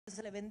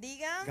se le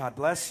bendiga. God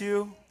bless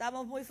you.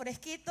 Estamos muy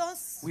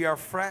fresquitos. We are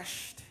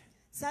fresh.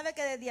 Sabe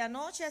que desde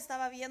anoche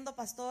estaba viendo,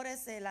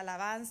 pastores, la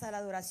alabanza, la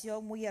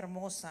adoración muy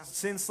hermosa.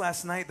 Since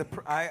last night,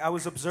 I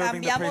was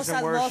observing the praise Cambiamos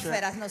and worship.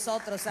 atmósferas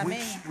nosotros,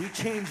 amén. We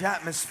change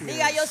atmospheres.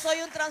 Diga, yo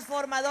soy un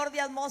transformador de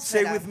Say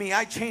atmósfera. with me,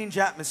 I change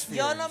atmospheres.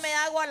 Yo no me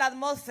hago a la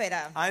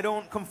atmósfera. I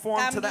don't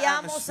conform to the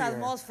Cambiamos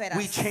atmosphere. atmósferas.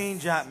 We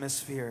change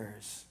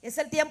atmospheres. Es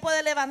el tiempo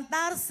de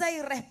levantarse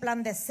y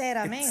resplandecer,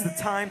 amén. It's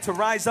the time to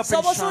rise up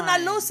Somos and una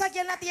shine. luz aquí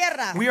en la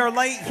tierra. We are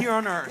light here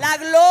on earth. La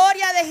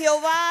gloria de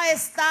Jehová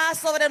está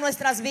sobre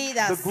nuestras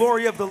vidas. The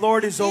glory of the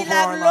Lord is Y over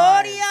la our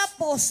gloria lives.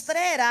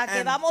 postrera que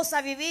And- vamos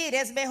a vivir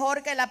es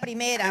mejor que la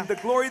primera. And the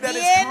glory that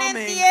is Vienen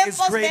coming is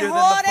tiempos greater than the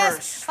mejores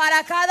first.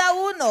 para cada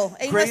uno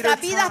en Greater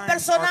nuestras vidas times are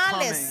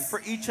personales, coming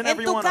for each and en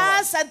every tu one of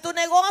us. casa, en tu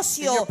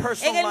negocio, In your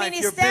personal en el life,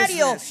 your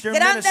ministerio. business, your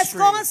Grandes ministry.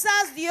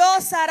 cosas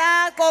Dios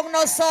hará con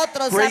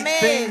nosotros. Great Amén.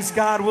 things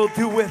God will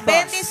do with us.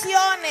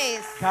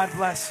 Bendiciones. God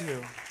bless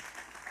you.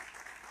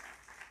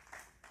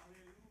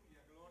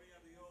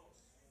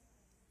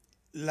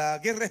 La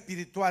guerra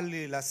espiritual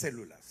y las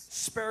células.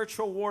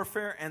 Spiritual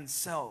warfare and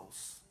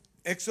cells.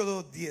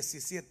 Éxodo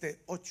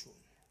 17:8.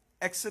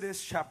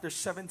 Exodus chapter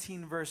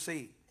 17 verse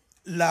 8.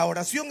 La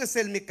oración es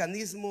el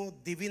mecanismo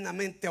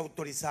divinamente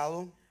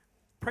autorizado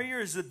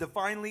Prayer is a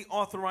divinely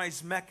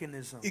authorized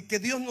mechanism y que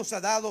Dios nos ha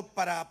dado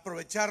para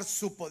aprovechar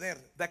su poder.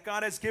 that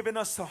God has given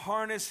us to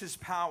harness His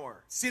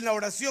power. Sin la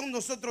oración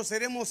nosotros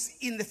seremos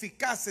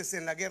ineficaces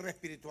en la guerra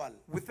espiritual,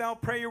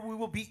 Without prayer, we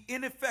will be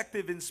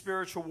ineffective in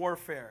spiritual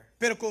warfare.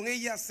 pero con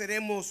ella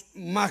seremos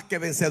más que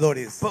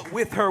vencedores. But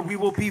with her, we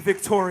will be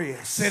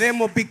victorious.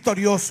 Seremos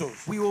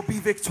victoriosos. We will be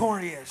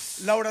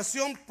victorious. La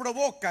oración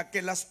provoca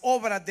que las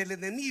obras del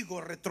enemigo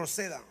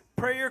retrocedan,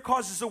 Prayer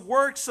causes the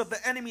works of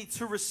the enemy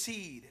to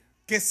recede,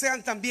 que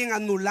sean también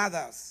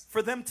anuladas,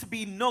 for them to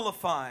be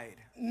nullified,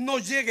 no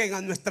lleguen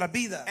a nuestras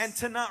vidas, and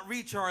to not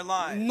reach our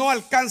lives, no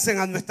alcancen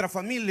a nuestra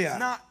familia,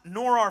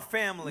 nor our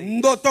family,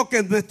 no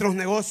toquen nuestros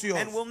negocios,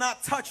 and will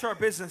not touch our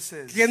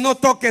businesses, que no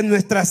toquen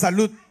nuestra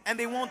salud, and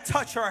they won't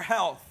touch our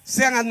health.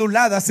 sean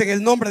anuladas en el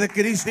nombre de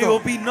They will Cristo.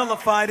 be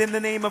nullified in the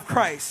name of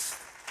Christ.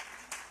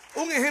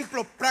 Un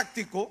ejemplo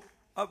práctico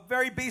A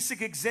very basic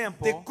de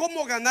example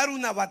cómo ganar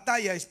una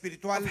batalla of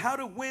espiritual how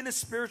to win a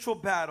spiritual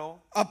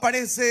battle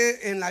aparece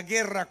en la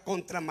guerra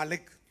contra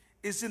Amalek.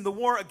 is in the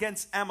war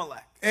against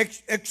Amalek.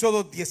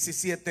 Éxodo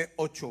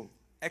 17:8.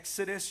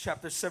 Exodus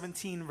chapter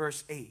 17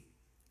 verse 8.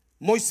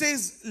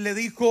 Moisés le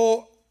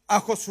dijo a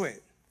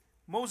Josué: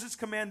 Moses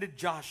commanded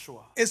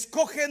Joshua,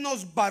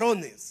 escógenos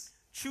varones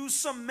choose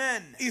some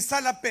men y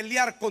sal a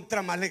pelear contra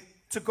Amalek.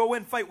 to go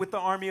and fight with the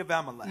army of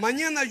Amalek.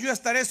 Mañana yo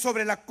estaré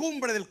sobre la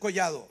cumbre del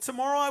collado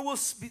Tomorrow I will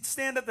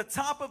stand at the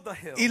top of the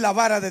hill y la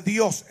vara de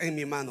Dios en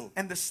mi mano.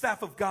 and the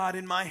staff of God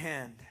in my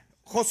hand.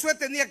 Josué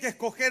tenía que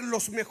escoger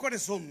los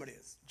mejores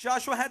hombres,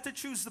 Joshua had to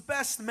choose the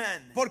best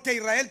men porque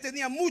Israel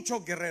tenía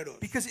muchos guerreros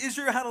because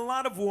Israel had a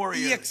lot of y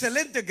warriors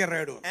excelentes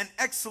guerreros. and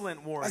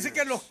excellent warriors. Así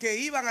que los que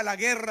iban a la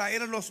guerra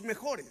eran los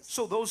mejores,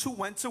 So those who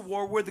went to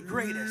war were the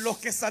greatest. los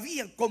que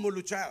sabían cómo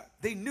luchar.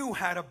 They knew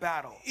how to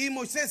battle. Y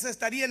Moisés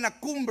estaría en la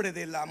cumbre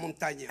de la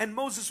montaña. And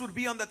Moses would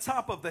be on the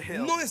top of the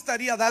hill. No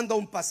estaría dando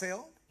un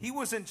paseo, He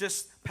wasn't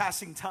just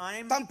passing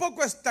time.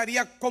 tampoco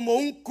estaría como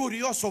un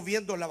curioso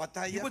viendo la He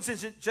batalla.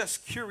 wasn't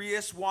just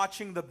curious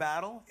watching the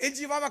battle. Él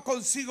llevaba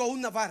consigo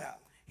una vara,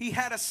 He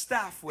had a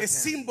staff with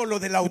es him. símbolo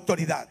de la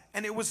autoridad.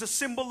 And it was a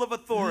symbol of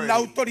authority. La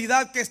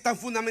autoridad que es tan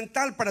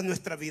fundamental para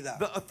nuestra vida.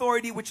 The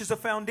authority which is a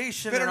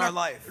foundation Pero in our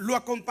life. lo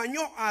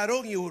acompañó a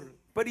Aarón y Hur,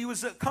 But he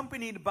was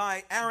accompanied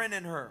by Aaron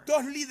and Hur,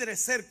 dos líderes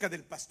cerca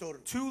del pastor.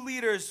 two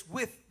leaders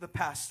with the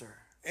pastor.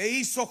 E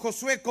hizo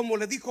Josué como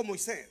le dijo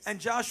Moisés. And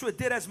Joshua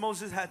did as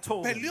Moses had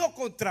told him. Peleó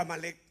contra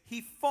Amalek.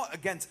 He fought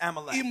against Y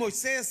Amalek.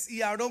 Moisés y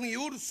Aarón y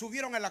Hur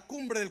subieron a la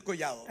cumbre del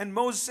collado. And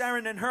Moses,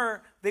 Aaron, and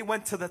Hur, they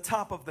went to the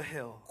top of the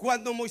hill.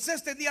 Cuando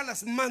Moisés tenía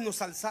las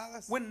manos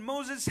alzadas, When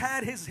Moses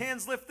had his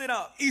hands lifted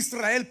up,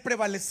 Israel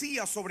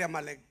prevalecía sobre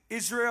Amalek.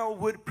 Israel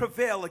would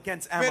prevail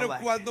against Pero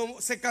Amalek. cuando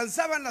se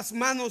cansaban las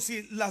manos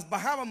y las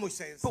bajaba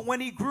Moisés, But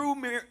when he grew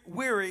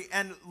weary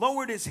and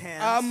lowered his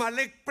hands,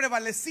 Amalek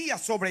prevalecía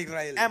sobre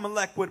Israel.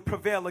 Amalek would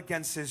prevail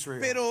against Israel.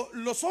 Pero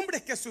los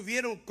hombres que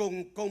subieron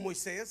con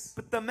Moisés,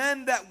 But the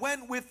men that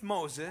went with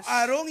Moses,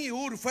 Aarón y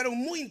Hur, fueron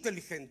muy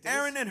inteligentes.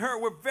 Aaron and Hur,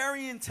 were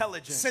very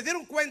intelligent. Se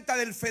dieron cuenta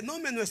del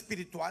fenómeno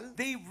espiritual,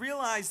 They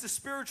realized the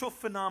spiritual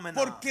phenomenon,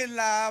 porque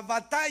la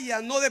batalla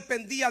no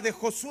dependía de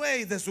Josué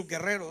y de sus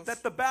guerreros.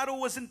 that the battle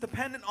wasn't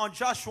dependent on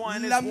Joshua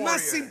and his La más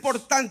warriors.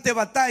 importante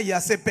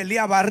batalla se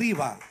peleaba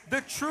arriba,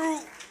 The true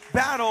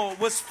battle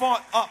was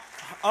fought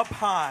up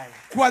high.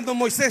 cuando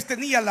Moisés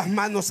tenía las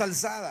manos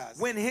alzadas.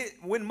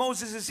 When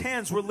Moses'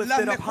 hands were Las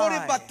lifted up mejores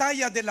high.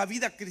 batallas de la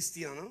vida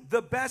cristiana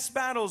The best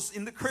battles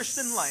in the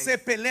Christian life, se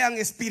pelean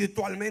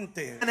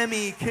espiritualmente.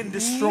 enemy can No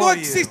destroy you.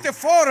 existe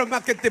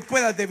forma que te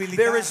puedas debilitar.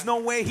 There is no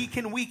way he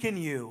can weaken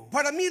you.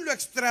 Para mí lo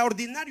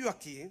extraordinario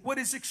aquí What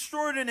is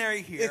extraordinary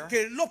es here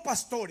que los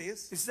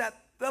pastores is that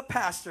the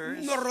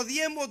pastors, nos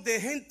rodeemos de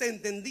gente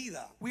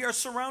entendida, we are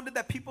surrounded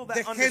by people that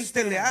de gente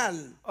understand,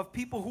 leal, of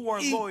people who are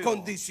loyal,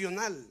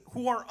 incondicional,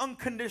 who are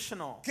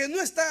unconditional, que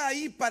no está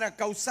ahí para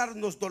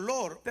causarnos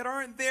dolor, that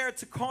aren't there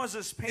to cause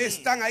us pain,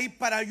 están ahí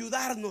para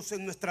ayudarnos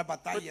en nuestras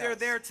but they're batallas.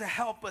 there to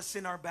help us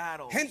in our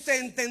battles. Gente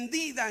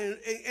entendida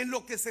en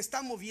lo que se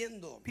está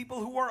moviendo. People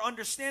who are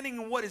understanding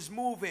in what is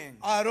moving.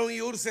 Aarón y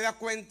Ur se da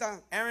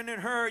cuenta Aaron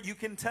and Hur, you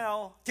can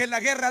tell, que la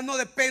guerra no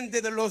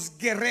depende de los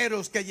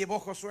guerreros que llevó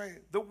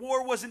Josué, the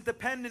war wasn't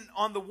dependent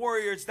on the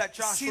warriors that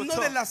Joshua sino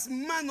took, de las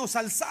manos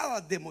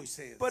alzadas de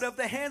Moisés. but of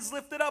the hands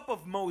lifted up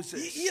of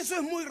Moses. Y eso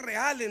es muy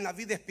real en la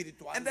vida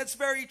espiritual. And that's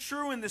very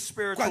true in the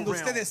spiritual Cuando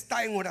realm. usted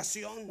está en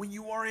oración When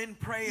you are in y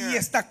prayer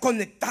está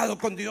conectado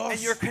con Dios,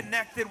 and you're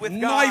connected with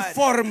no hay God,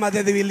 forma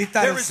de there is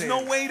debilitarse.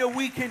 no way to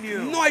weaken you.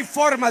 No hay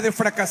forma de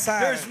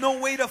fracasar. There's no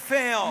way to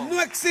fail. No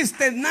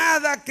existe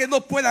nada que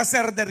no pueda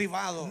ser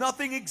derribado.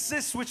 Nothing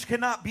exists which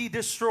cannot be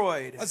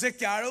destroyed. Así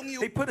que Aarón y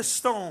They Ur, put a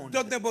stone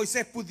donde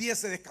Moisés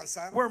pudiese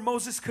descansar, where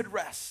Moses could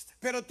rest.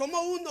 pero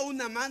tomó uno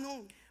una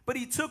mano But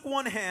he took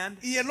one hand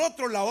y el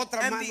otro la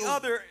otra and mano.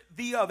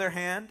 the other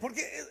hand,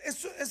 Porque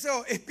eso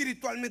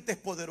espiritualmente es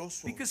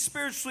poderoso. because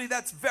spiritually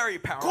that's very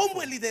 ¿Cómo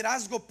powerful. el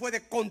liderazgo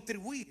puede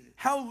contribuir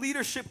How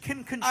leadership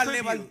can a contribute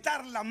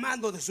levantar la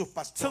mano de sus to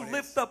pastores?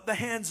 lift up the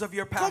hands of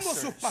your ¿Cómo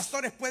sus pastors?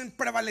 pastores pueden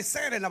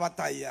prevalecer en la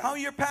batalla How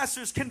your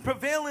pastors can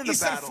prevail in y the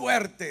ser battle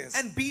fuertes,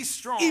 and be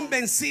strong,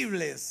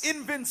 invencibles,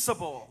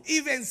 invincible,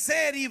 y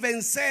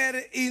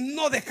vencer y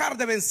no dejar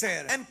de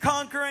vencer, and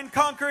conquer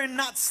and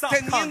not stop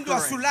teniendo a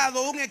su conquering.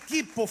 lado un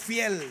equipo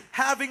fiel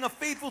Having a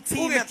faithful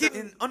team Un at the, equipo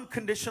in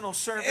unconditional en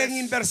service,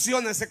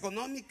 inversiones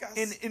económicas,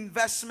 in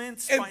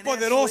investments, en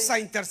poderosa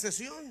financially,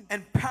 intercesión,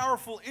 and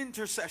powerful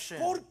intercession.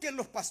 porque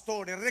los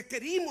pastores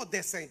requerimos de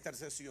esa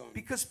intercesión.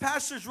 Because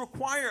pastors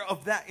require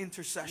of that Mi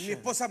intercession.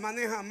 esposa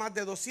maneja más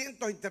de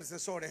 200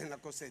 intercesores en la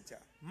cosecha.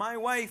 My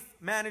wife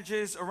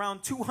manages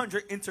around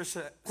 200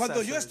 intercessors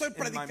Cuando yo estoy in my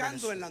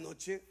predicando ministry. en la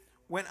noche,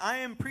 When I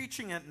am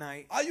preaching at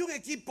night, hay un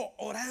equipo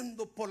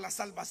orando por la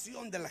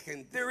salvación de la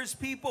gente there is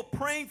people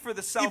praying for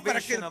the y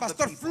para que salvation el of the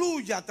pastor people,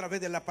 fluya a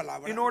través de la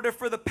palabra. in order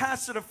for the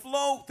pastor to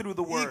flow through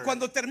the Y word.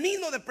 cuando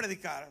termino de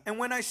predicar, And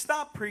when I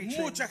stop preaching,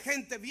 mucha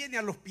gente viene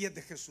a los pies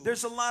de Jesús.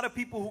 there's a lot of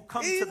people who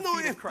come Y to the no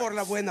feet es of por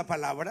la Christ. buena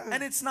palabra,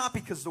 And it's not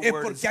because the es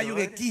word is porque hay un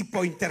good.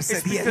 equipo It's because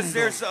intercediendo.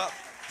 there's a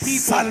people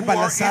Salva who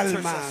are las almas,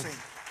 intercessing.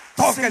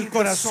 toca Save el the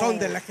corazón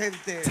de soul. la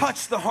gente.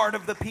 Touch the heart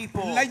of the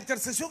people. La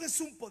intercesión es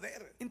un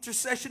poder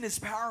Intercession is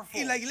powerful.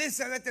 y la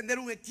iglesia debe tener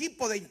un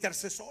equipo de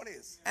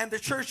intercesores. And the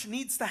church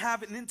needs to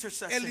have an El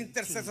intercession team.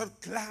 intercesor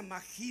clama,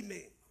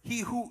 gime,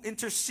 He who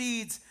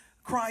intercedes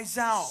cries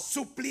out.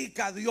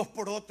 suplica a Dios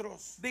por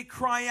otros They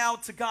cry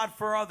out to God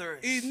for others.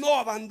 y no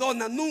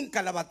abandona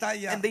nunca la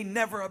batalla And they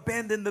never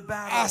abandon the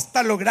battle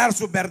hasta lograr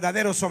sus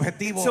verdaderos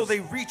objetivos. until they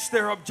reach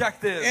their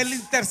objectives. El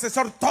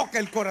intercesor toca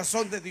el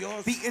corazón de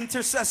Dios The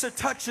intercessor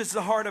touches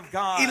the heart of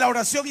y la God.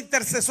 oración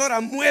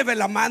intercesora mueve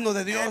la mano de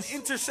And Dios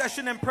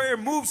intercession and prayer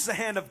moves the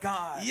hand of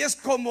God. y es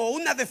como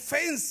una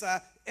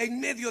defensa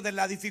en medio de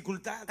la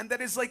dificultad. And that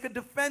is like a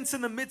defense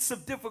in the midst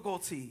of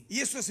difficulty.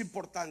 Y eso es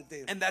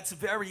importante. And that's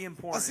very Así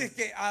important. es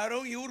que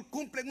Aarón y Ur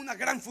cumplen una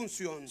gran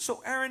función.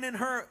 So Aaron and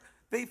Hur,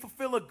 they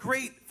fulfill a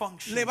great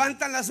function.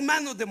 Levantan las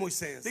manos de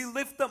Moisés, They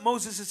lift up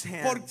Moses'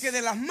 hands. porque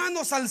de las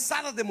manos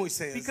alzadas de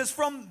Moisés Because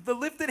from the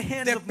lifted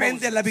hands of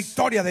depende la Moses,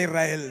 victoria de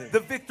Israel.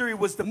 the victory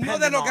was No de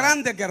dependent los on,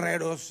 grandes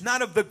guerreros,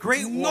 not of the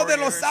great no de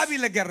los warriors,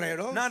 hábiles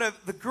guerreros, not of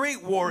the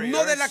great warriors.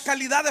 no de la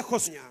calidad de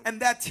Josué. And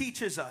that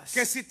teaches us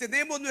Que si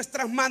tenemos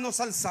nuestras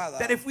manos alzadas,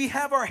 that if we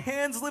have our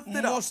hands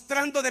lifted up,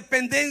 mostrando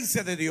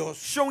dependencia de Dios,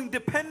 showing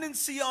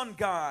dependency on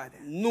God,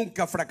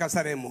 nunca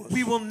fracasaremos.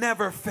 we will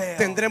never fail.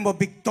 Tendremos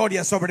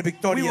victoria sobre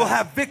We will victoria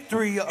have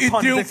victory y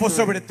upon triunfo victory,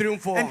 sobre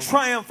triunfo. and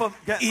triumph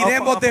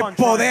Iremos de upon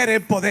poder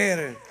triumph. en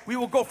poder We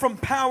will go from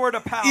power to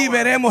power, y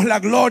veremos la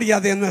gloria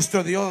de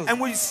nuestro Dios. and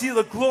we see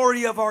the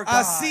glory of our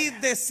God. Así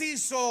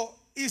deshizo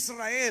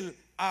Israel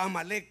a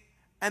Amalek,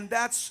 And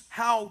that's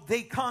how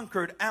they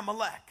conquered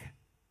Amalek.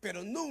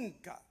 pero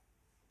nunca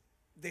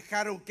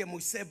dejaron que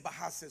Moisés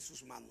bajase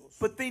sus manos.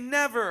 But they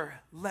never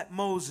let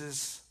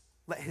Moses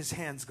let his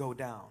hands go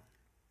down.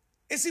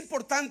 Es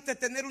importante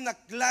tener una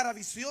clara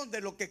visión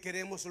de lo que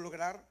queremos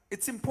lograr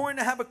It's important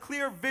to have a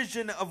clear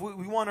vision of what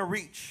we want to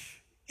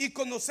reach, y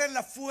conocer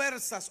las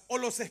fuerzas o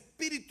los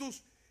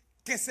espíritus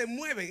que se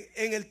mueven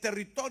en el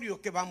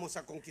territorio que vamos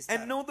a conquistar.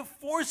 and know the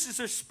forces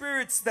or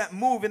spirits that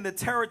move in the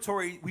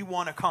territory we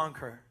want to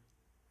conquer.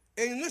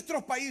 En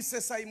nuestros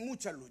países hay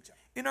mucha lucha.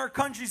 In our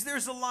countries,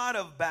 there's a lot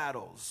of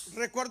battles.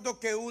 Recuerdo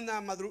que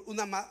una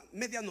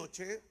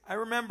medianoche I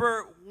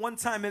remember one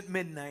time at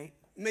midnight,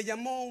 me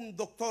llamó un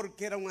doctor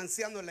que era un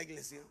anciano en la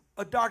iglesia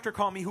a doctor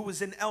called me who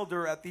was an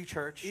elder at the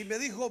church, y me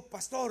dijo,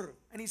 pastor,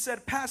 and he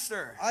said,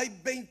 Pastor, hay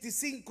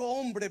 25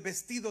 hombres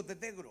vestidos de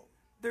negro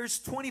there's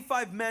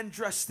 25 men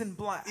dressed in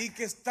black, y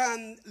que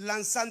están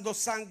lanzando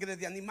sangre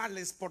de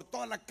animales por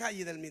toda la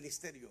calle del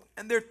ministerio.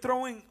 and they're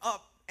throwing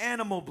up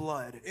animal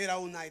blood. Era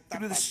una etapa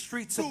Through the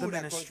streets of the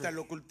dura ministry. contra el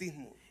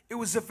ocultismo. It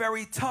was a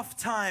very tough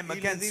time Y le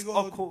against digo,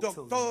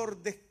 occultism. doctor,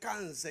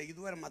 descanse y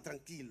duerma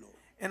tranquilo.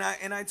 And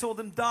I told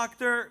him,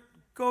 doctor,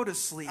 go to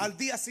sleep. Al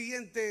día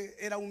siguiente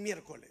era un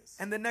miércoles.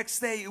 And the next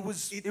day it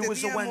was Y a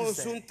teníamos un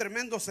Wednesday.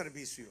 tremendo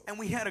servicio. And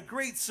we had a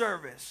great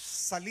service.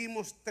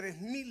 Salimos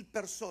 3,000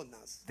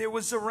 personas There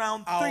was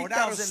around a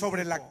orar 3,000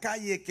 sobre la people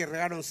calle que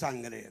regaron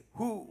sangre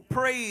who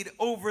prayed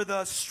over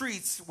the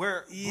streets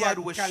where y blood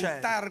a was shed.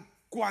 cantar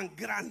cuán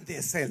grande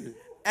es Él.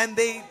 And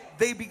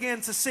they began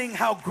to sing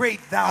how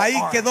great thou Ahí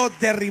art. quedó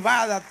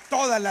derribada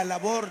toda la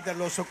labor de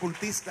los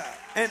ocultistas.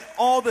 And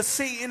all the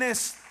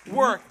Satanist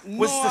work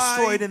was No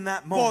destroyed hay in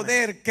that moment.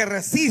 poder que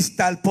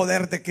resista al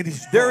poder de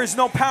Cristo. There is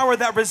no power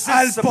that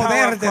resists the Al power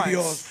poder of de Christ,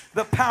 Dios.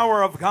 the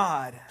power of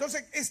God.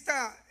 Entonces,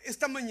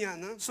 esta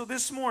mañana So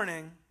this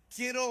morning,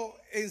 quiero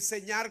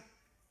enseñar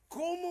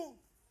cómo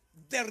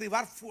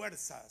derribar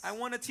fuerzas, I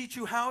want to teach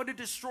you how to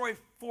destroy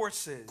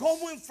forces,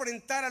 cómo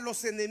enfrentar a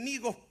los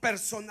enemigos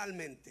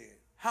personalmente.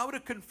 how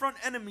to confront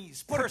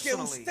enemies Porque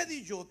personally. usted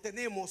y yo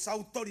tenemos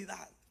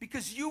autoridad,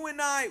 Because you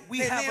and I, we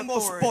have tenemos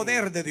authority.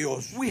 poder de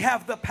Dios. We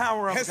have the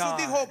power of Jesús God.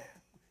 dijo,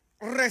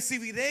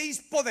 recibiréis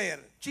poder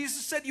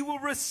Jesus said you will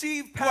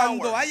receive power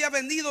cuando haya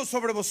venido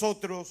sobre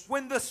vosotros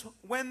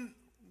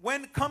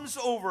when comes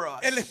over us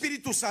el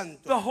Espíritu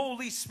Santo. the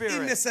Holy Y me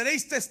Spirit.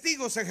 seréis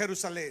testigos en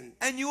Jerusalén,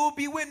 And you will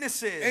be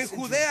witnesses en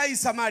Judea y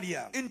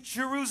Samaria, in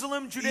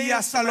Jerusalem, Judea, y and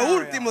hasta lo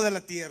Samaria, último de la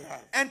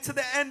tierra. and to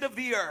the end of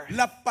the earth.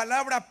 La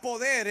palabra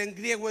poder en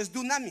griego es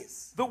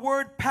dunamis. The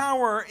word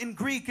power in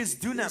Greek is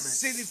dunamis.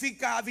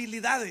 Significa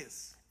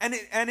habilidades, And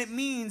it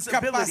means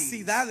abilities,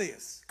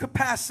 capacidades,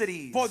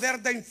 capacities, poder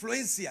de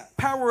influencia,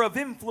 power of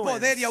influence,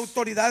 poder y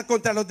autoridad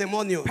contra los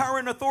demonios, power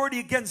and authority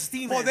against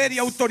demons, poder y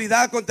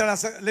autoridad contra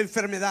la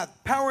enfermedad.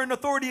 power and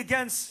authority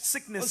against O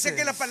sicknesses. sea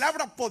que la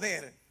palabra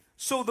poder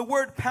So the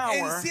word power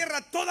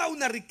encierra toda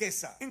una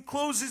riqueza.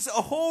 encloses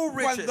a whole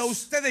riches. Cuando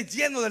usted es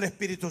lleno del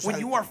Espíritu When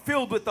you are Santo,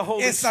 filled with the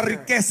Holy esa Spirit,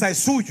 riqueza es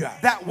suya.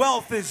 that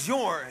wealth is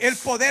yours. El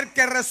poder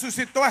que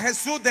resucitó a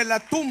Jesús de la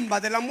tumba,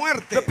 de la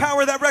muerte, The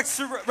power that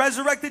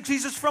resurrected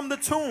Jesus from the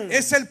tomb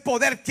es el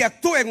poder que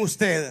actúa en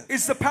usted.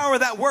 is the power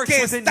that works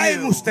Que within está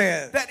en you,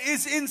 usted. that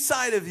is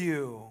inside of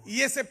you.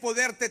 Y ese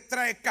poder te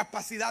trae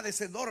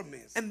capacidades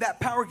enormes And that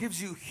power gives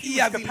you huge y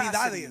habilidades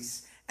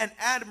capacities and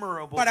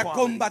admirable para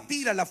qualities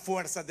combatir a las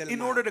fuerzas del in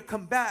mal. order to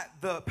combat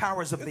the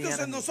powers of the Entonces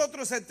enemy.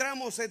 nosotros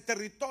entramos en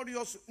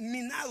territorios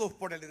minados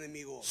por el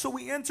enemigo. So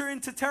we enter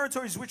into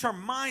territories which are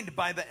mined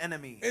by the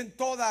enemy. En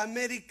toda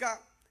América,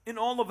 In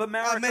all of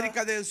America,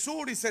 América del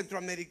Sur y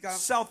Centroamérica,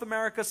 South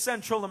America,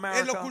 Central el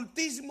America,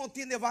 ocultismo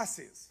tiene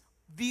bases.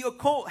 the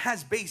occult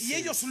has bases. Y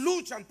ellos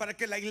luchan para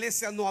que la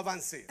iglesia no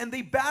avance. And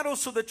they battle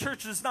so the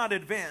church does not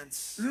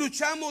advance.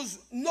 Luchamos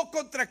no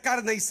contra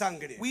carne y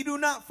sangre. We do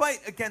not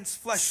fight against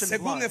flesh and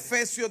Según blood.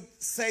 Efesios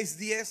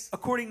 6:10,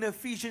 According to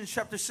Ephesians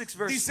chapter 6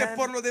 verse dice, 10.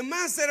 por lo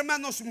demás,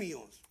 hermanos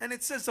míos, And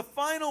it says the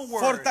final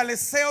word.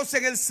 fortaleceos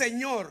en el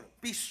Señor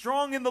Be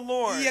strong in the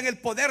Lord y en el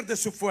poder de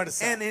su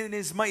fuerza. and in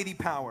his mighty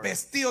power.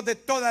 Vestidos de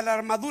toda la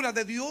armadura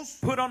de Dios,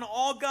 Put on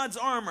all God's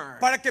armor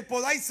para que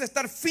podáis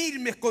estar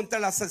firmes contra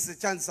las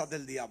acechanzas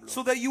del diablo.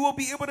 so that you will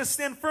be able to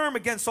stand firm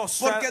against all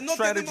Porque no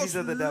tenemos strategies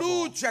of the devil.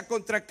 lucha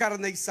contra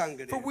carne y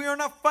sangre, For we are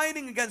not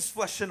fighting against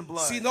flesh and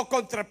blood, sino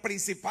contra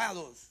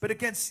principados, but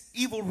against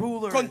evil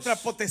rulers contra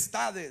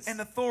potestades, and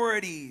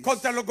authorities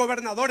contra los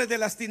gobernadores de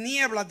las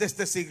tinieblas de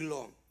este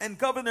siglo, and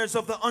governors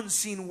of the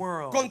unseen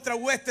world, contra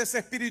huestes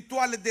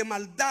espirituales de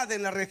maldad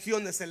en las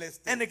regiones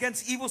celestes. and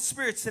against evil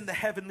spirits in the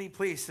heavenly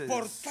places.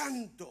 Por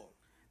tanto,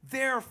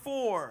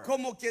 Therefore,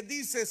 como que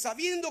dice,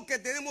 sabiendo que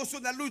tenemos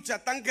una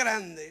lucha tan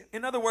grande,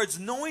 in other words,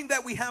 knowing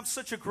that we have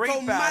such a great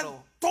tomad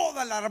battle,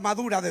 toda la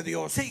armadura de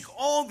Dios take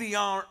all the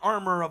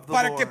armor of the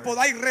para que Lord,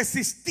 podáis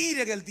resistir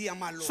en el día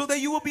malo. so that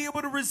you will be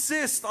able to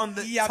resist on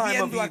the Y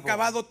time of habiendo evil.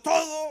 acabado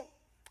todo,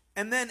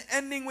 And then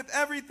ending with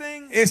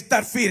everything,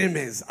 estar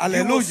firmes. you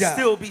will Aleluya.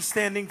 still be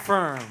standing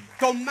firm.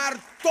 Tomar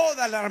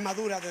toda la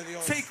armadura de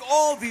Dios Take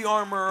all the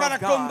armor para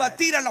of God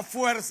combatir a la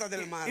fuerza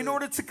del mal. in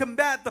order to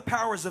combat the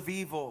powers of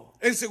evil.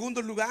 En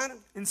segundo lugar,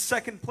 In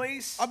second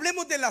place,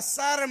 hablemos de las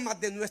armas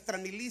de nuestra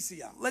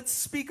milicia. let's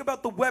speak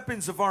about the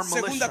weapons of our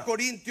Segunda militia.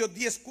 Corintios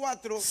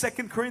 10:4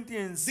 2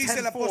 Corinthians dice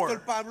el 10:4.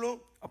 apóstol Pablo,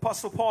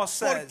 Apostle Paul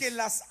porque says,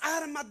 las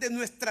armas de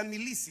nuestra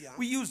milicia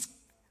we use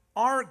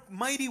our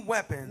mighty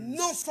weapons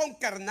no son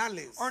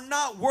carnales, are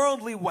not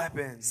worldly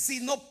weapons,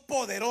 sino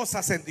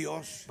poderosas en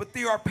Dios. but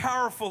they are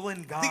powerful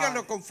in God.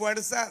 Díganlo con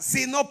fuerza,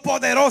 sino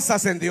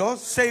poderosas en Dios.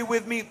 Say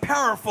with me,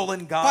 powerful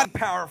in God.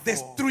 Powerful.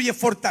 Destruye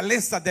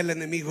fortalezas del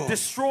enemigo.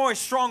 Destroy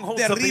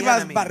strongholds of the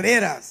Derribas enemy.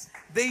 barreras.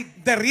 They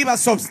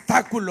Derribas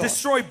obstáculos.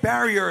 destroy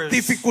barriers,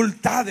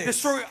 Dificultades.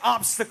 destroy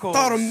obstacles,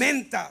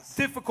 Tormentas.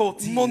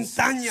 difficulties,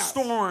 montañas.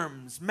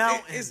 storms,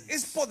 mountains.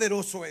 Es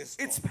poderoso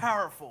esto. It's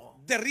powerful.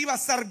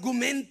 Derribas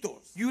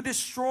argumentos You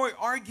destroy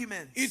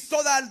arguments y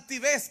toda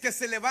altivez que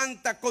se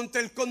levanta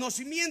contra el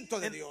conocimiento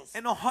de Dios.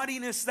 and a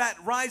haughtiness that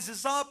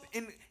rises up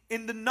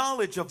in the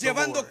knowledge of the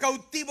llevando Lord,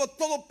 cautivo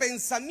todo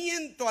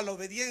pensamiento a la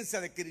obediencia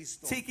de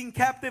Cristo. taking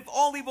captive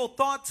all evil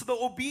thought to the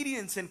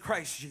obedience in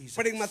Christ Jesus.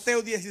 Pero en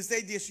Mateo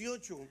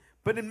 16:18,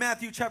 But in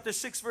Matthew chapter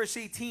 6 verse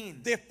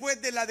 18,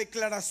 después de la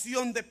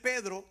declaración de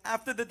Pedro,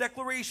 after the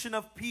declaration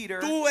of Peter,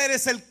 tú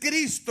eres el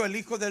Cristo, el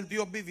Hijo del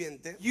Dios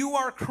viviente, you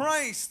are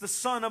Christ, the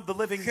Son of the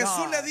living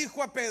Jesús God. le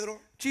dijo a Pedro,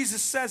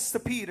 Jesus says to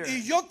Peter,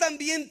 y yo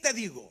también te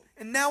digo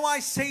and now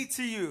I say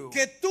to you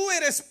que tú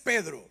eres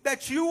Pedro,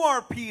 that you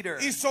are Peter,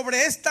 y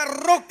sobre esta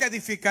roca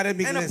edificaré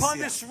mi and upon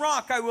iglesia. this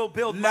rock I will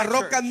build La my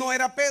roca church. no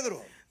era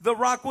Pedro. The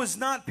rock was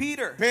not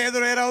Peter.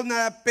 Pedro era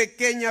una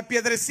pequeña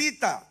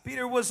piedrecita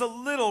Peter was a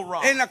little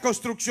rock en la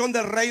construcción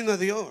del reino de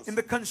Dios. in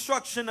the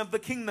construction of the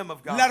kingdom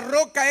of God. La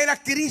roca era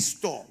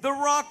Cristo. The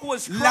rock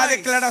was Christ. La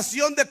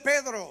declaración de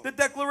Pedro. The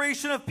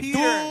declaration of Peter.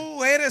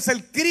 Tú eres el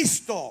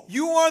Cristo,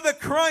 You are the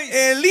Christ,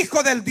 el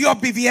Hijo del Dios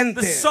the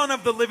viviente. Son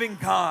of the living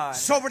God.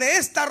 Sobre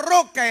esta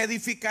roca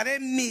edificaré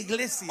mi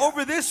iglesia.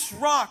 Over this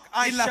rock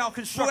I Y las shall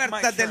construct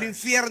my puertas del church.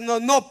 infierno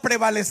no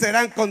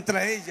prevalecerán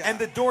contra ella. And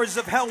the doors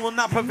of hell will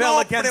not prevail No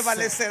against it.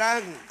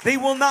 prevalecerán. They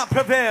will not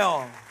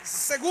prevail.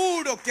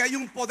 Seguro que hay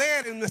un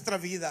poder en nuestra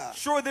vida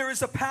Sure, there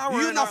is a power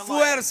y in una our life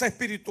fuerza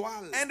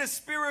espiritual. and a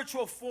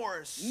spiritual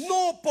force.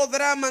 No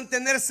podrá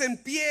mantenerse en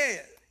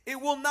pie It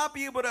will not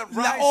be able to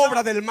la rise obra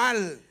up. del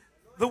mal,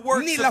 The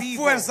works ni of las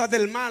evil fuerzas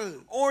del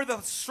mal or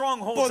the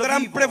strongholds of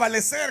podrán evil.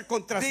 prevalecer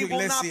contra They su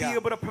will not be iglesia.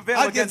 able to prevail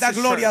Alguien against da his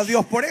gloria a church.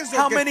 Dios por eso.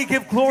 How que- many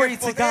give glory que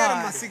to poder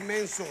God? más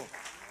inmenso.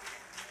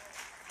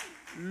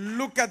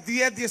 Lucas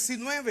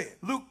 10:19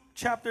 Luke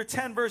chapter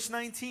 10 verse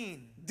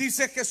 19.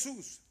 dice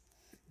Jesús: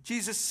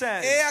 Jesus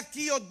says, He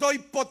aquí os doy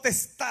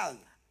potestad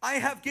I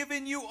have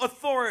given you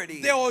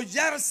authority de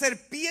hollar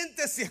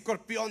serpientes y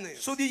escorpiones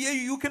so that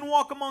you can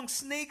walk among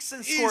snakes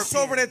and y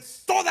sobre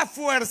scorpions toda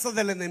fuerza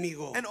del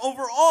enemigo, and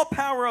over all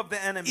power of the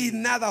y enemy.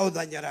 nada os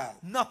dañará.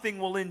 Nothing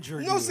will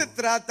injure No you. se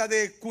trata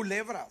de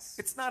culebras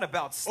It's not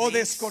about o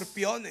de snakes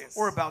escorpiones.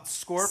 or about Se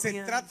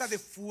scorpions. trata de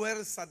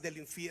fuerzas del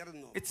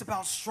infierno, It's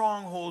about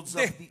strongholds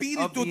de of the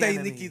espíritus de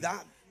enemy.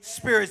 iniquidad.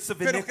 Spirits of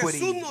Pero iniquity.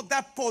 Jesús nos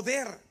da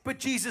poder, But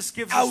Jesus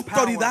gives us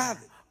autoridad,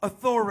 power,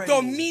 authority,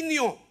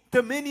 dominio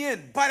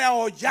dominion para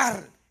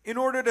hollar in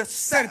order to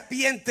set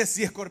serpientes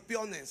y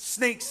escorpiones.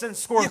 snakes and Y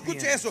scorpions.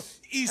 escuche eso.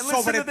 Y And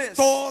listen sobre to this.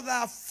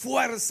 toda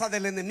fuerza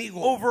del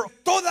enemigo, Over-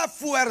 toda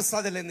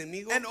fuerza del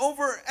enemigo, And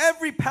over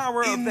every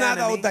power y of the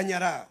nada os enemy,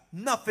 dañará.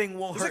 nothing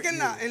will Entonces hurt que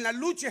en you. la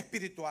lucha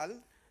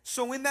espiritual,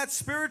 So in that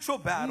spiritual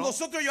battle,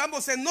 nosotros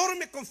llevamos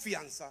enorme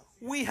confianza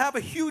we have a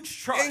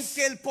huge en trust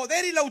que el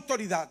poder y la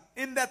autoridad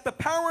in that the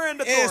power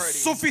and es authority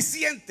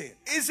suficiente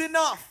is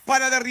enough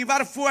para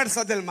derribar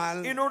fuerzas del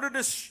mal, in order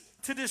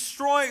to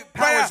destroy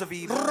para powers of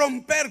evil,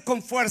 romper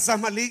con fuerzas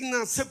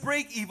malignas to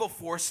break evil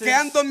forces que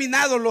han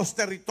dominado los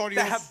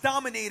territorios. that have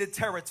dominated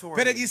Pero en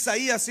territory.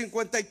 Isaías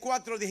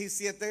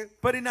 54:17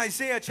 But in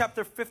Isaiah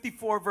chapter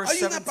 54 verse hay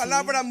una 17,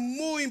 palabra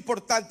muy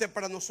importante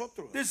para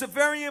nosotros there's a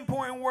very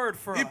important word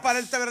for y para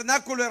el us.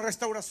 tabernáculo de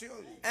restauración.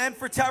 And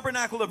for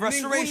tabernacle of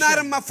Ningún restoration,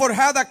 arma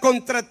forjada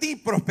contra ti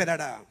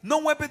prosperará. no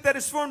weapon that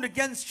is formed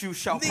against you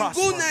shall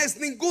prosper. Ninguna es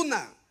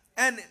ninguna.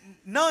 And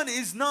none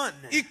is none.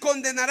 Y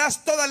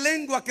condenarás toda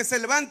lengua que se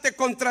levante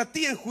contra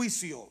ti en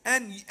juicio.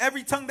 And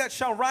every tongue that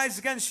shall rise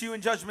against you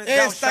in judgment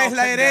thou Esta shalt es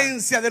la condemn.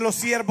 herencia de los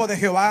siervos de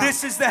Jehová.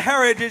 This is the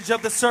heritage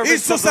of the Y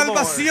servants su of the Lord.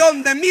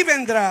 salvación de mí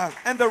vendrá,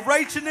 And the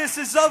righteousness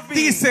is of me,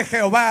 dice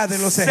Jehová de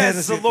los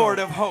says the Lord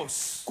ejércitos. of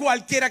hosts.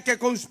 Cualquiera que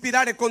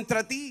conspirare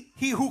contra ti,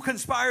 He who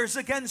conspires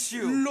against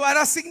you, lo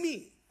hará sin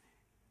mí.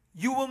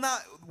 you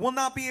will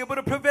not be able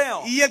to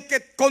prevail. Y el que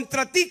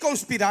contra ti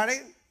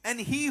conspirare, And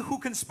he who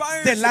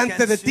conspires delante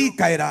de against ti you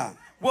caerá.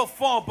 will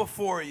fall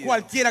before you.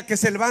 Cualquiera que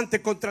se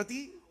levante contra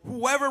ti,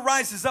 Whoever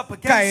rises up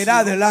against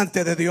caerá you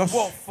delante de Dios.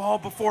 will fall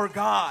before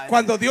God.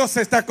 Cuando Dios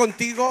está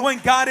contigo, When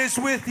God is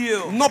with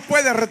you, no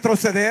puedes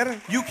retroceder,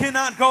 you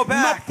cannot go no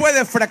back.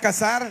 puedes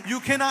fracasar.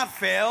 You cannot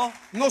fail.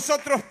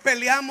 Nosotros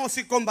peleamos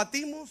y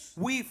combatimos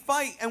We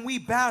fight and we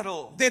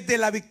battle desde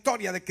la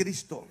victoria de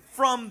Cristo.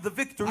 from the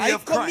victory Ahí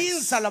of Christ.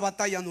 comienza la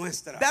batalla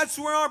nuestra, That's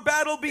where our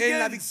battle en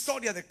la begins.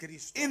 victoria de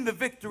Cristo. In the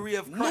victory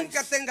of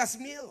Nunca Christ. tengas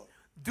miedo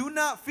Do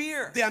not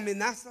fear de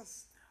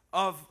amenazas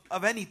of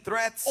any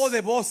threats o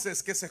de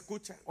voces que se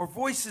escuchan. or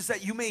voices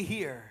that you may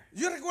hear.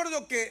 Yo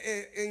recuerdo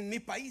que en mi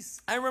país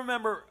I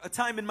remember a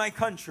time in my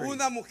country,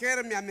 una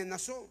mujer me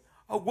amenazó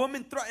a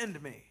woman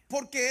threatened me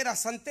porque era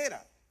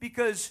santera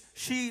because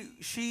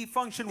she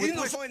functioned y with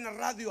no witch. oyó en la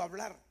radio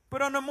hablar.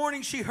 But on the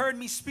morning she heard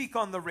me speak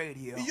on the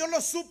radio. Y yo lo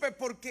supe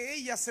porque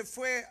ella se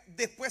fue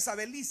después a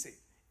Belice.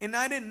 And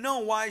I didn't know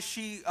why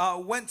she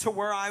went to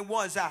where I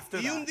was after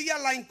Y un that. día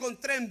la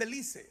encontré en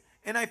Belice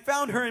And I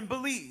found her in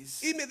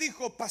Belize. y me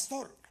dijo,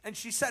 pastor, And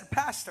she said,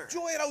 Pastor,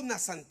 yo era una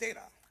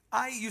santera.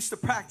 I used to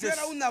Yo practice.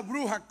 era una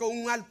bruja con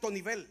un alto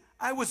nivel.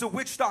 I was a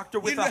witch doctor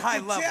Y with lo a high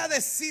escuché a level.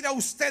 decir a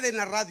usted en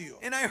la radio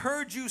And I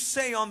heard you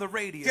say on the que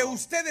radio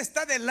usted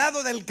está del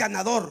lado del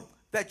ganador.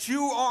 that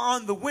you are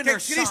on the Que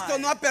winner's Cristo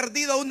side. no ha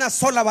perdido una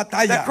sola That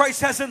batalla.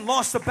 Christ hasn't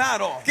lost a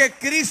battle. Que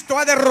Cristo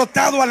ha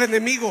derrotado al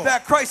enemigo.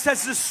 That Christ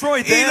has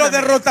destroyed the Y lo enemy.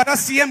 derrotará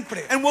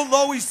siempre. And will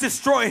always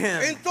destroy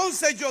him.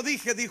 Entonces yo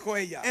dije, dijo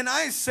ella, And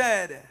I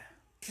said,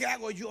 ¿qué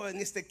hago yo en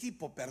este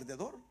equipo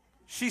perdedor?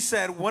 she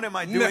said, what am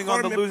I doing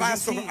on Mejor the me losing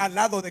paso team? al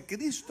lado de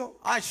Cristo.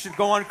 I should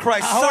go on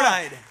Christ's Ahora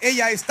side.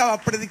 ella estaba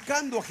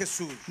predicando a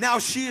Jesús. Now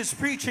she is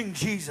preaching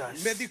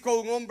Jesus. Me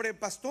dijo un hombre,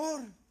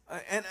 pastor,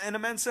 And a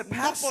man said, no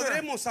Pastor,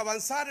 podremos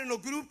avanzar en los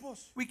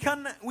grupos. we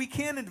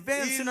can't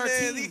advance Y in our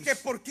le teams. dije,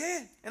 ¿por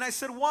qué? And I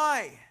said,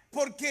 why?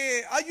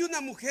 Porque hay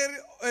una mujer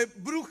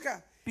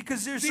bruja.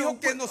 Because there's Dijo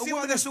que nos a iba a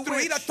woman that's a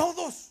destruir a witch.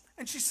 todos.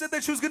 And she said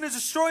that she was going to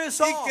destroy us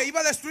Y all. que iba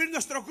a destruir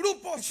nuestros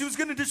grupos. She was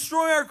going to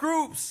destroy our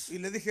groups. Y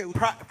le dije,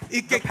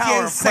 y The que power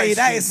quien of se Christ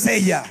irá Jesus. es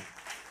ella.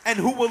 And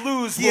who will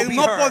lose will Quien be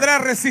no her. podrá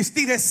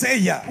resistir es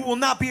ella. Who will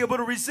not be able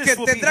to resist Que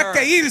will be tendrá her.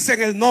 que irse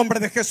en el nombre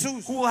de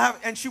Jesús.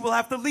 And she will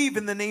have to leave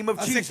in the name of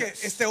Así que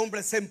Jesus. este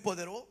hombre se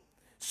empoderó.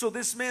 So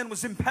this man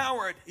was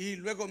empowered Y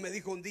luego me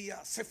dijo un día,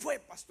 se fue,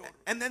 pastor.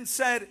 and then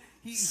said,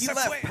 he Se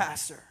left, fue.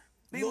 Pastor.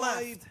 They No left.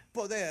 hay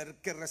poder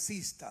que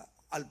resista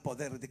al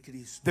poder de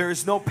Cristo. There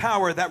is no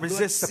power that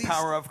resists the existe.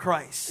 power of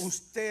Christ.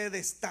 Usted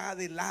está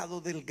del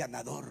lado del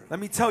ganador. Let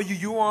me tell you,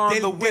 you are on the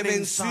Del que winning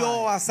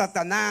venció side. a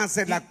Satanás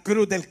en la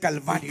cruz del He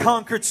Calvario.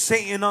 conquered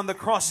Satan on the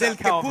cross Del at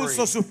que Calvary.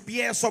 puso sus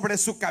pies sobre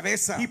su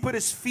cabeza. He put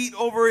his feet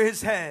over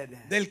his head.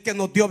 Del que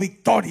nos dio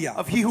victoria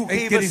Of he who en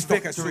gave us Cristo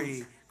victory,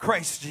 Jesús.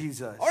 Christ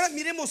Jesus. Ahora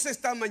miremos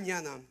esta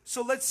mañana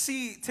So let's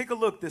take a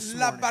look this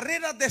las morning.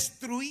 barreras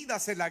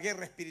destruidas en la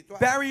guerra espiritual.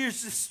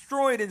 Barriers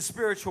destroyed in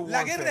spiritual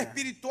La guerra warfare.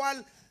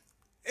 espiritual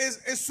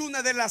es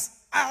una de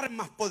las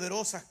armas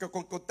poderosas que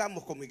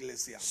contamos como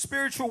iglesia.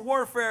 Spiritual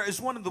warfare is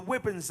one of the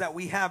weapons that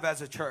we have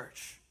as a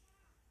church.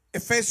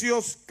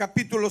 Efesios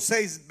capítulo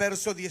 6,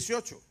 verso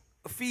 18.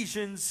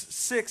 Ephesians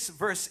 6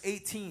 verse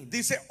 18.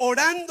 Dice,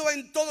 orando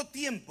en todo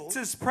tiempo, It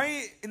says,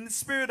 pray in the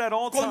Spirit at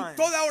all con times.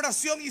 toda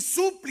oración y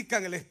súplica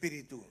en el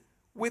Espíritu.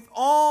 With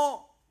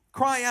all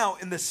cry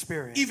out in the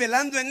Spirit. Y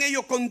velando en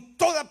ello con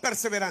toda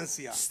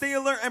perseverancia. Stay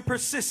alert and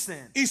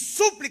persistent Y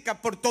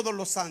súplica por todos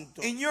los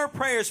santos. in your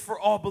prayers for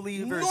all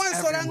believers No es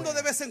orando everywhere.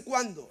 de vez en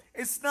cuando.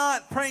 It's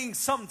not praying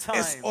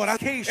sometimes. Es orando.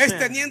 Occasion. Es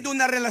teniendo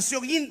una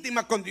relación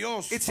íntima con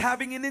Dios. It's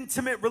having an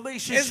intimate Es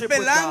relationship with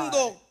God.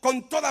 velando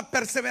con toda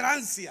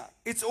perseverancia.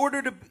 It's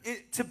order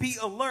to be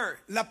alert.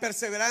 La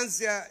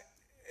perseverancia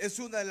es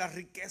una de las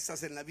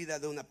riquezas en la vida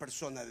de una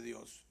persona de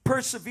Dios.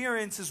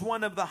 Perseverance is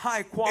one of the high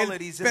El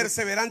qualities.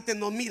 perseverante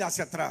no mira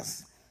hacia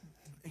atrás.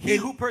 He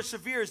who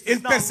perseveres does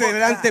El not look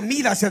perseverante back.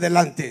 mira hacia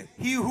adelante.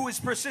 He who is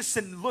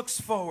persistent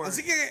looks forward.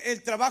 Así que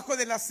el trabajo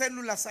de las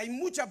células hay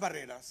muchas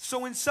barreras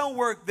So in cell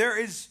work there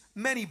is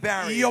many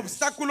barriers y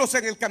obstáculos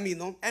en el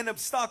camino. and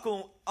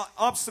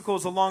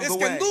obstacles along Es the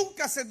que way.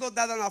 nunca se nos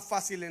da nada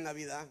fácil en la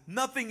vida.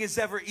 Nothing is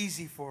ever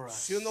easy for us.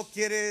 Si uno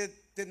quiere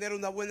tener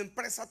una buena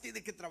empresa,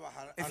 tiene que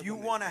trabajar. If you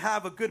arduamente. want to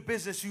have a good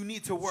business, you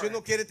need to Si uno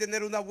work. quiere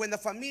tener una buena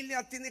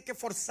familia, tiene que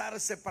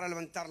forzarse para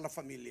levantar la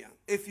familia.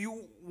 If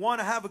you want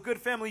to have a good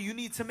family, you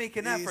need to make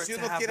an Y effort si to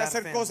uno have quiere that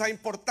hacer family. cosas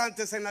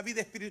importantes en la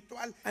vida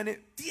espiritual, And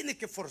tiene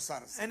que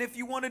forzarse. And if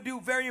you want to do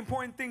very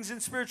important things in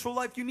spiritual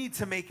life, you need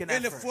to make an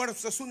El effort.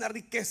 esfuerzo es una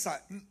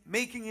riqueza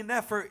Making an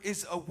effort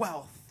is a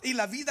wealth. y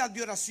la vida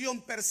de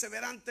oración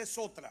perseverante es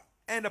otra.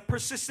 And a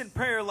persistent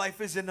prayer life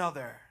is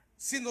another.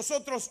 Si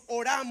nosotros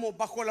oramos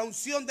bajo la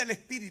unción del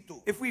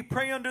Espíritu If we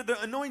pray under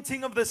the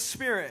anointing of the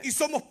Spirit y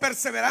somos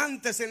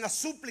perseverantes en las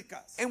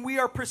súplicas and we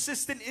are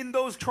persistent in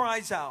those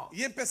cries out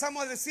y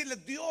empezamos a decirle,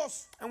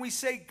 Dios, and we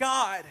say,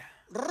 God,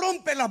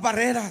 rompe las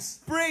barreras,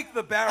 break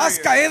the haz barriers,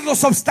 caer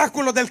los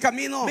obstáculos del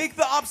camino. make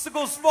the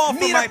obstacles fall from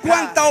Mira my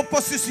cuánta path.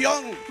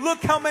 oposición.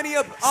 Look how many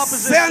Sean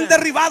opposition.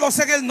 derribados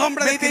en el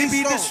nombre May de they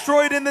be Cristo.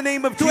 destroyed in the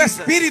name of Tu Jesus.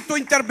 espíritu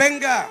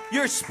intervenga.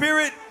 Your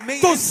spirit may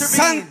Tu intervene.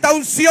 santa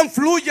unción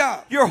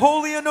fluya. Your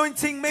holy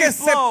anointing may Que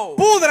se flow.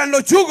 pudran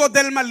los yugos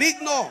del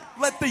maligno.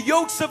 Let the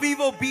yokes of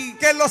evil be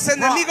Que los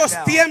enemigos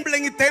brought down.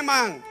 tiemblen y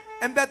teman.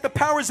 And that the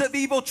powers of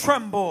evil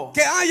tremble.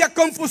 Que haya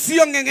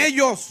confusión en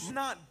ellos. Do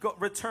not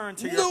return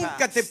to your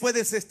Nunca te past.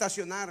 puedes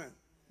estacionar.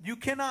 You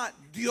cannot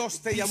Dios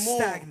te be llamó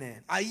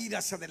stagnant. a ir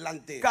hacia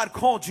adelante. God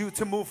called you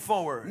to move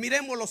forward.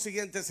 Miremos los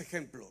siguientes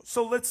ejemplos.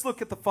 So let's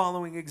look at the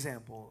following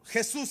examples.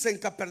 Jesús en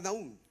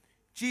Capernaum.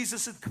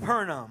 Jesus at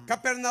Capernaum.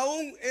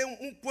 Capernaum es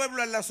un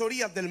pueblo en las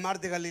orillas del mar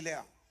de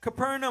Galilea.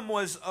 Capernaum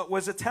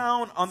was a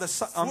town on the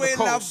Fue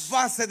la coast.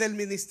 base del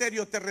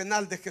ministerio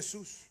terrenal de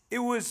Jesús. It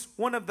was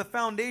one of the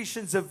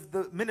foundations of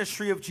the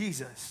ministry of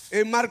Jesus.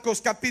 En Marcos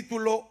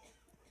capítulo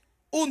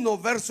 1,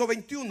 verso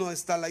 21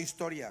 está la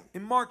historia.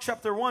 In Mark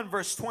chapter 1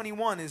 verse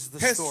 21 is the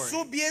Jesús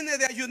story. viene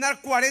de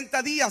ayunar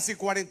 40 días y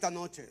 40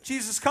 noches.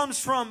 Jesus comes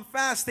from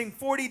fasting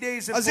 40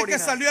 days and Así 40 que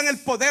nights. salió en el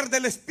poder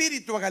del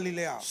Espíritu a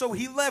Galilea. So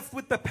he left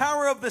with the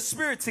power of the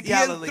Spirit to Y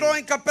Galilee. entró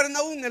en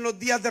Capernaum en los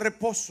días de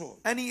reposo.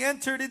 And he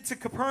entered into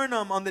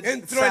Capernaum on the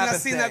Entró en la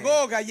Sabbath day.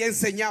 sinagoga y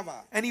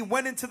enseñaba. And he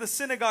went into the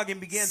synagogue and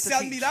began to Se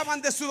teach.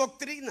 admiraban de su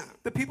doctrina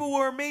The people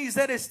were amazed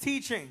at his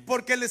teaching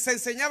porque les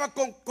enseñaba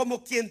como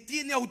quien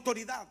tiene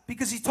autoridad. because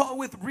Because he taught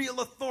with real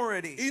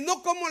authority. Y no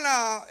como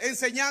la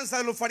enseñanza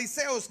de los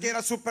fariseos, que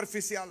era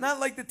superficial.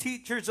 Not like the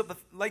teachers of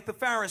the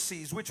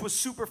Pharisees, which was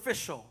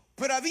superficial.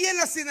 Pero había en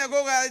la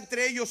sinagoga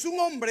entre ellos un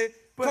hombre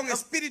But, con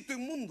espíritu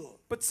inmundo.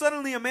 But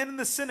suddenly a man in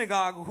the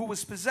synagogue who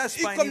was possessed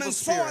Y by an evil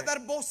comenzó a spirit, dar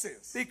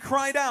voces they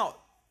cried out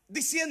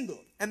diciendo,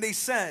 and they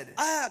said,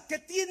 ¿qué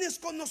tienes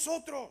con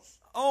nosotros?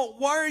 oh,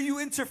 why are you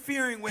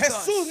interfering with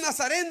Jesús us?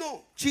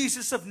 Nazareno,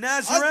 Jesus of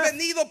 ¿has Nazareth,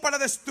 venido para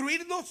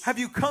destruirnos? have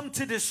you come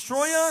to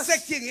destroy us?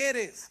 Sé quién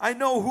eres, I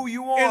know who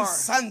you el are,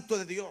 Santo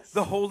de Dios.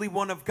 the Holy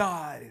One of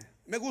God.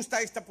 Me gusta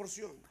esta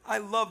porción, I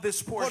love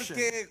this portion.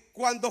 porque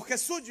cuando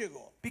Jesús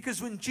llegó,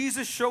 Because when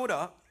Jesus showed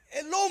up,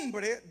 el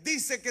hombre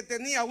dice que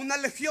tenía una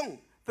legión.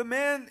 the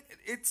man,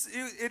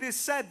 it is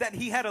said that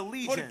he had a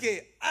legion.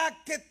 Porque,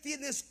 ¿qué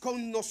tienes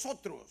con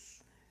nosotros?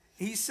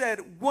 He said,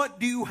 what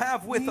do you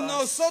have with us?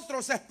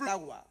 Nosotros es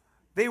agua.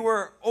 They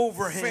were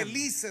over him.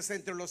 Felices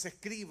entre los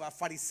escribas,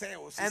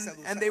 fariseos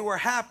y And they were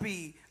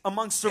happy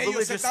amongst the Ellos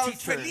religious estaban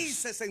teachers.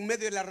 felices en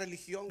medio de la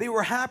religión, They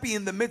were happy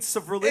in the midst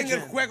of en el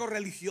religion, juego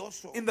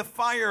religioso. in the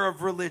fire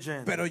of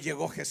religion. Pero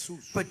llegó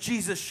Jesús But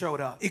Jesus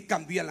showed up y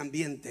cambió el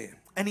ambiente.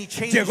 and he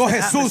changed Llegó the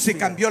Jesús y atmosphere.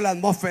 cambió la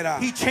atmósfera.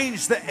 He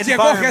changed the Llegó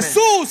environment.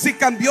 Jesús y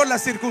cambió la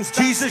Jesus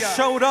circunstancia.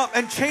 showed up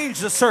and changed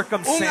the Un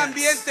circumstance.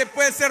 ambiente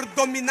puede ser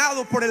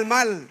dominado por el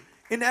mal,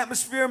 An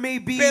atmosphere may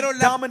be pero la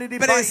dominated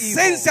by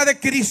presencia evil, de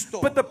Cristo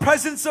but the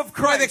presence of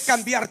puede Christ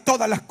cambiar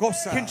todas las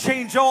cosas. can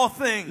change all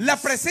things. La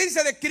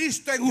presencia de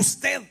Cristo en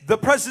usted, The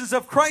presence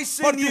of Christ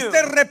in porque you,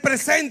 usted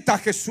representa a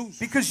Jesús.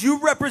 because you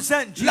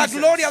represent La Jesus.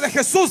 gloria de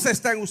Jesús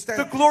está en usted.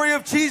 The glory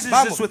of Jesus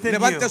Vamos, is within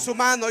levante you. su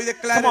mano y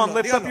Come on, declárelo.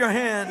 lift up Dígalo. your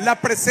hand La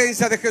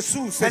presencia de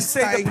Jesús and está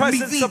say the en mi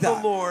presence of the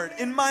vida. Lord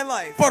in my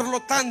life. Por lo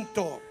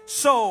tanto,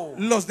 So,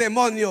 los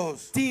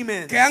demonios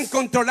demons que han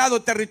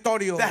controlado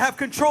territorio that have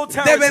controlled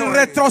deben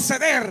territory,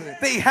 retroceder.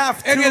 they have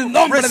en el to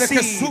nombre de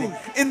recede Jesús.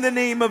 in the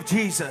name of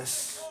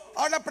Jesus.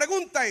 Ahora la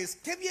pregunta es,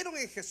 ¿qué vieron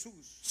en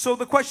Jesús? So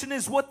the question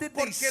is, what did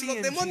they Porque see los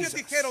in demonios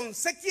Jesus? dijeron,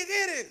 sé quién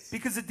eres.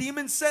 Because the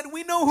demons said,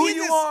 we know who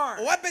you ¿Vienes are.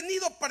 o has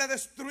venido para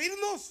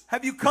destruirnos?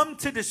 Have you come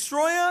to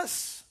destroy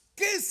us?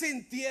 ¿Qué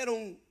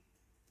sintieron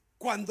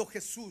cuando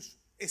Jesús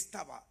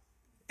estaba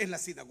en la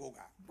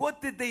sinagoga?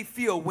 What did they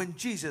feel when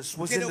Jesus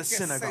was in Creo the que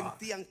synagogue?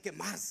 sentían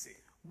quemarse.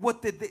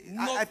 What did they?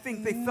 No, I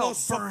think they no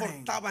felt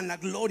burning. soportaban la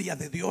gloria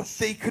de Dios.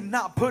 They could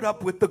not put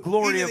up with the Y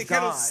glory le of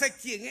dijeron, God. sé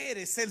quién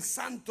eres, el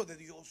santo de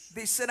Dios.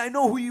 They said, I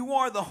know who you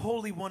are, the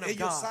Holy One of Ellos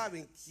God.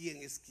 saben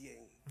quién es quién.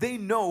 They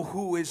know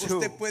who is who.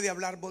 Usted puede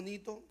hablar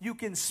bonito, You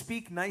can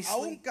speak aún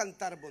nicely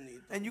cantar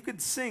bonito, and you can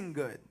sing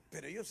good,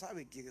 pero ellos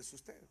saben quién es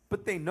usted.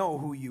 but they know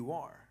who you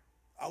are.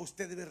 A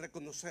usted debe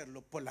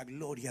reconocerlo por la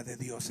gloria de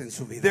Dios en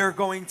su vida. They're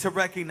going to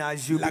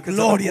recognize you La because of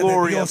the gloria de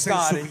glory Dios of en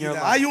God su in your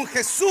vida. life. Hay un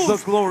Jesús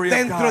The glory of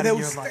dentro God de in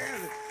your usted.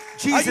 life.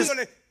 Jesus,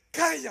 Ayúdale,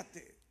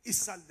 cállate y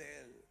sal de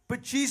él.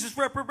 but Jesus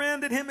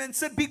reprimanded him and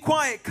said, be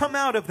quiet, come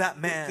out of that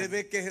Usted man.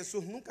 ve que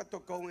Jesús nunca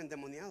tocó a un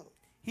endemoniado.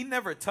 He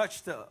never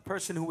touched a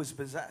person who was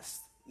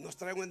possessed. Nos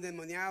trae un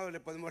endemoniado, le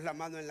ponemos la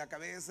mano en la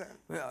cabeza,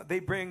 They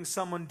bring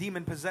someone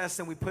demon possessed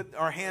and we put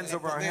our hands le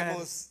over our head.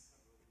 ponemos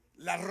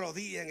la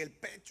rodilla en el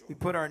pecho. We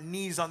put our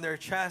knees on their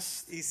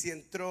chest. Y si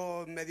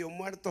entró medio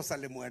muerto,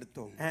 sale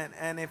muerto.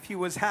 And if he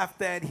was half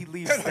dead, he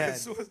leaves Pero dead.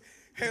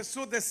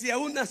 Jesús decía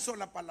una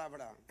sola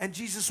palabra. And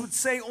Jesus would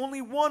say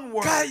only one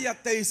word.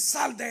 Cállate y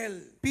sal de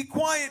él. Be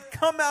quiet,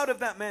 come out of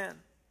that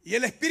man. Y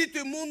el espíritu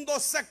inmundo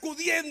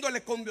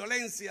sacudiéndole con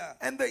violencia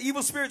And the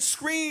evil spirit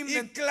screamed y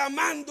and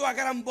clamando a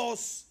gran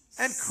voz,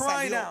 And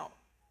cried out.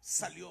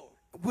 salió.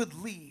 would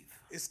leave.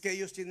 Es que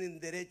ellos tienen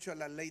derecho a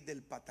la ley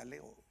del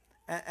pataleo.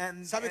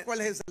 And ¿Sabe cuál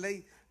es esa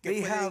ley? Que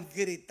they pueden have-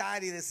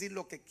 gritar y decir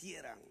lo que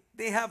quieran,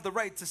 they have the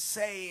right to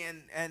say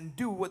and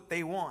do what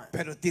they want.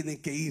 pero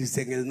tienen que irse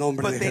en el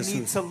nombre But de they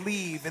need Jesús. to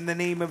leave in the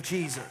name of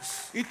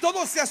Jesus. Y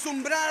todos se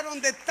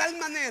asombraron de tal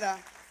manera,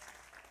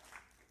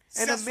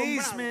 se And asombraron,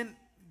 amazement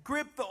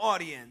gripped the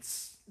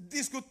audience.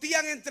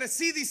 discutían entre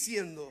sí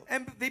diciendo,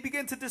 And they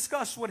began to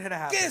discuss what had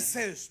 ¿qué happened. es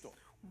esto?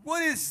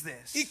 What is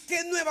this? ¿Y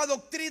qué nueva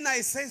doctrina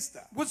es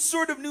esta? What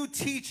sort of new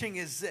teaching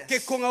is Que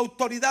this? con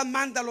autoridad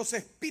manda a los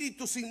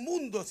espíritus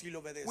inmundos y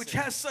lo Which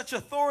obedecen. has such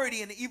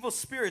authority and evil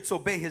spirits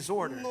obey his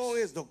orders. No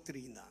es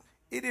doctrina,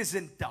 It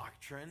isn't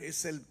doctrine.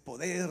 es el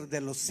poder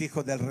de los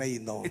hijos del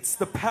reino. It's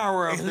the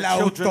power Es of the la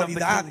children of the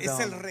autoridad, es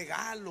el kingdom.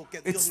 regalo que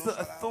It's Dios the nos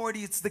ha dado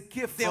authority, it's the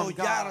gift de from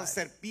hollar God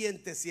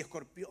serpientes y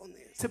escorpiones.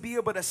 to be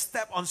able to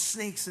step on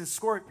snakes and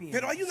scorpions.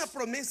 Pero hay una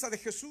promesa de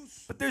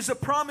Jesús. But there's a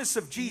promise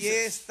of Y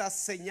Jesus estas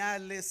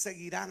señales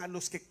seguirán a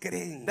los que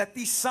creen. that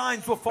these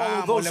signs will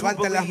follow Vamos, those who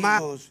levanten las believe.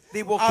 manos.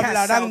 They will cast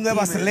out Hablarán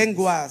nuevas demons.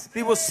 lenguas.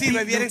 They will Si speak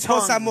bebieren new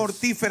cosa tongues.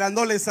 mortífera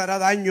no les hará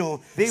daño.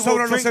 They will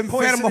Sobre los drink enfermos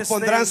poisonous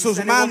pondrán things sus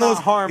and it will manos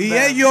not harm y them.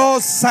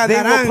 ellos They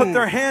will put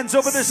their sanarán. hands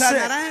over the sick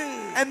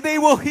Sanarán. and they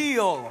will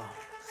heal.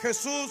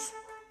 Jesús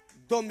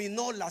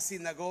dominó la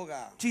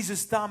sinagoga.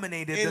 Jesus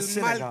dominated the El mal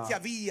synagogue. que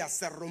había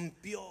se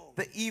rompió.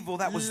 The evil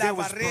that was La there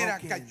was barrera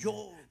broken.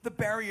 cayó. The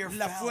barrier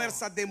Las fell.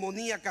 fuerzas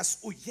demoníacas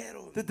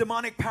huyeron The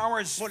demonic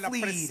powers por la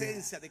fled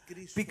presencia de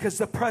Cristo. because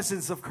the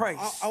presence of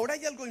Christ. Ahora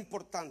hay algo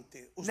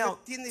importante. Usted Now,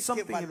 tiene que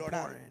something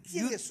valorar important.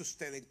 quién es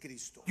usted en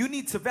Cristo. You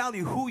need to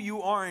value who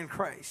you are in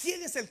Christ.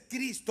 ¿Quién es el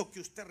Cristo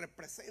que usted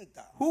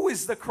representa? Who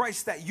is the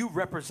Christ that you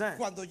represent?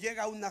 Cuando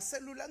llega a una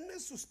célula no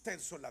es usted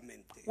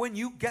solamente. When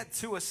you get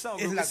to a cell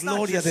Es group, la it's not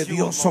gloria just de you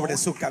Dios sobre alone.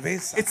 su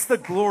cabeza. It's the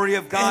glory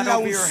of Es God la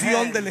over your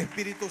unción del head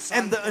Espíritu and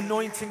Santo. the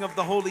anointing of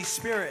the Holy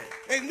Spirit.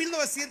 En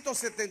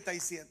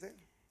 1977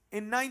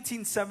 In yo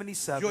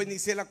 1977,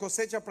 inicié la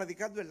cosecha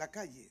predicando en la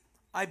calle,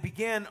 I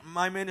began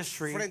my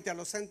ministry frente a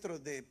los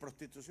centros de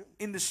prostitución.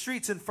 in the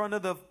streets in front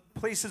of the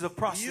places of Y un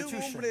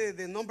prostitution. hombre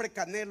de nombre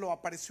Canelo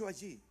apareció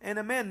allí And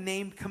a man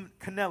named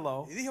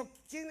Canelo y dijo,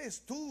 ¿quién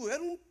es tú?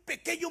 Era un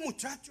pequeño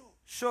muchacho.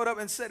 showed up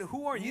and said,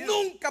 "Who are you?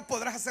 Nunca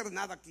podrás hacer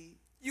nada aquí.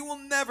 You will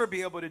never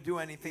be able to do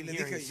Y anything le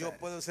here," dije, he yo said.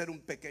 puedo ser un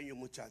pequeño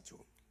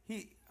muchacho,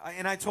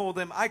 And I told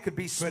him I could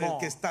be pero el small,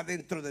 que está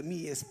dentro de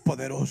mí es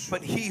poderoso.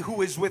 but he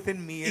who is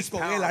within me Y is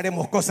con él powerful.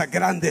 haremos cosas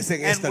grandes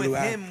en And este with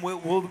lugar. him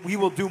we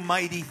will do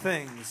mighty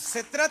things.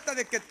 Se trata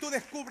de que tú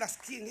descubras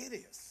quién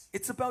eres.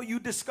 It's about you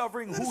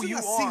discovering No eres who you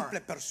una are. simple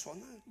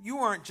persona. You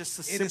aren't just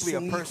Eres simply a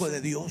un hijo de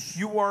person. Dios,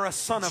 You are a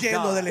son of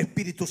lleno del God,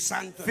 Espíritu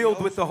Santo de filled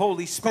Dios, with the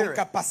Holy con Spirit,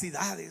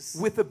 capacidades,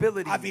 with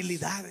abilities,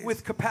 habilidades, with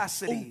un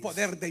capacities,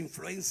 poder de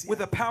influencia,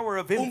 with a power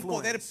of un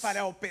poder influence,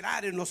 para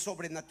operar en lo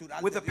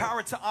sobrenatural with de the Dios.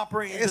 power to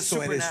operate in the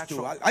Eso eres tú.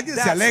 supernatural. ¿Alguien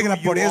se That's alegra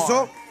who por you eso?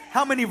 are.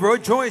 How many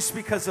rejoice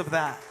because of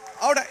that?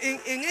 Ahora, en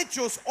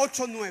Hechos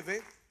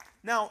 8:9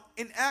 Now,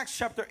 in Acts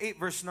chapter 8,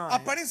 verse 9,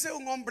 aparece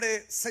un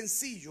hombre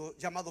sencillo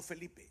llamado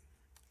Felipe.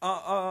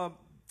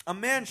 a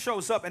man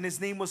shows up and his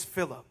name was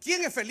Philip.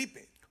 ¿Quién es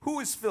Felipe? Who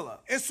is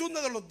Philip? Es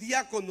uno de los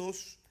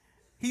diáconos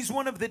He's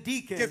one of the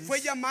que deacons fue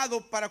llamado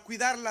para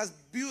cuidar las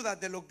viudas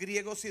de los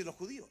griegos y de los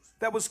judíos.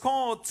 that was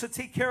called to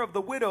take care of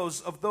the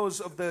widows of those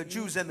of the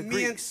Jews and the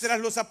Greeks.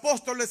 Mientras los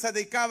apóstoles se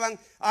dedicaban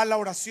a la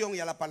oración y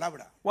a la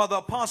palabra. While the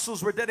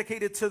apostles were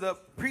dedicated to the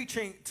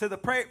preaching, to the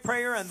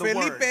prayer and the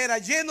Felipe word. era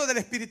lleno del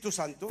Espíritu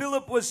Santo,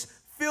 Philip was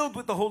filled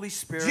with the Holy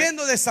Spirit,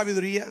 lleno de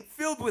sabiduría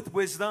filled with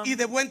wisdom, y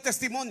de buen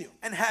testimonio,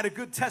 and had a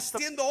good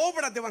testimony. haciendo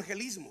obras de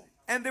evangelismo.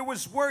 And there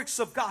was works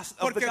of the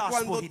Porque gospel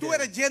cuando he tú did.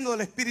 eres lleno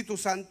del Espíritu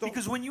Santo,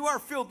 Because when you are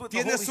filled with the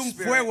Holy tienes un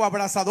Spirit, fuego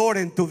abrasador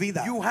en tu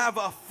vida. you have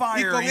a Y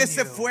fire con in ese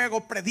you. fuego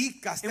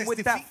predicas, And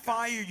with that testificas,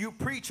 fire you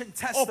preach and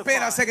testify.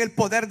 operas en el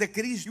poder de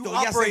Cristo You y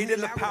haces operate in the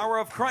milagros. power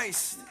of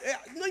Christ.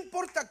 No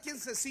importa quién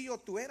sencillo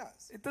tú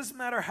eras It doesn't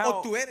matter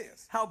o tú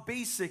eres. how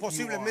basic you are.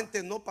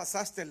 Posiblemente no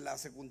pasaste la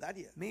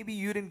secundaria Maybe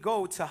you didn't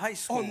go to high o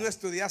school. no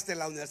estudiaste en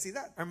la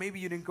universidad. Or maybe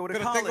you didn't go to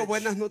Pero tengo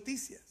buenas college.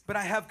 noticias. But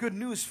I have good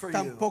news for you.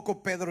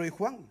 Tampoco Pedro y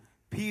Juan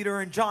Peter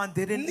and John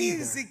didn't ni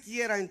either.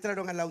 siquiera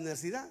entraron a la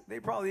universidad. They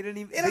probably didn't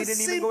even, Eran they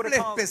didn't even go to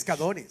simples college.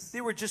 pescadores.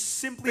 They were just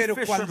simply Pero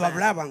cuando fishermen.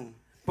 hablaban,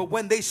 But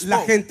when they la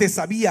spoke, gente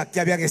sabía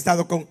que habían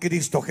estado con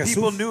Cristo people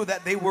Jesús. knew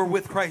that they were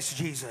with Christ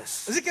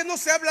Jesus. Así que no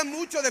se habla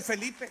mucho de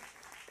Felipe.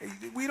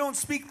 We don't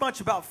speak much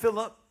about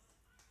Philip.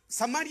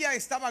 Samaria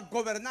estaba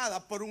gobernada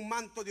por un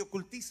manto de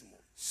ocultismo.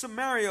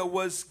 Samaria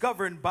was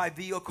governed by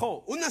the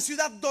occult. Una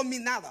ciudad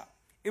dominada.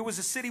 It was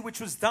a city which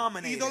was Y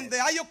dominated. donde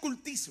hay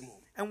ocultismo,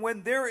 And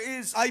when there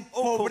is hay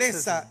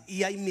pobreza occultism,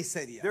 y hay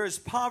miseria. there is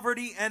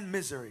poverty and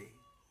misery.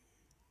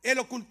 El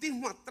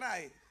ocultismo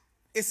atrae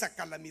esa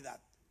calamidad.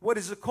 What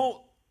is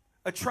occult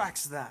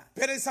attracts that.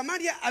 Pero en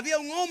Samaria había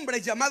un hombre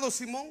llamado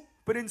Simón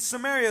But in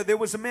Samaria there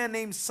was a man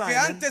named que Simon.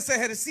 antes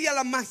ejercía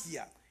la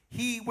magia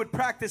He would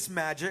practice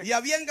magic, y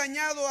había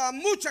engañado a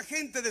mucha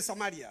gente de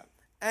Samaria.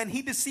 and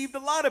he deceived a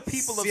lot of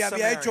people of Se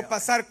había hecho Samaria.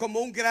 pasar como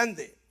un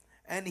grande.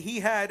 And he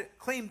had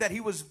claimed that he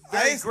was A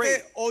very este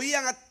great.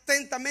 oían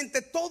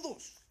atentamente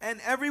todos, And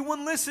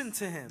everyone listened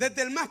to him, desde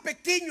el más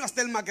pequeño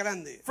hasta el más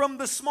grande. from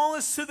the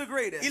smallest to the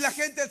greatest. Y la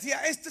gente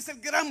decía, este es el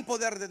gran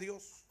poder de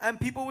Dios. And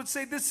people would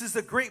say, this is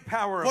the great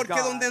power of Porque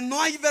God. donde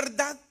no hay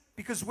verdad,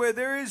 Because where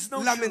there is no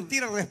la truth,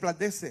 mentira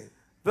resplandece.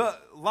 the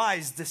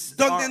lies,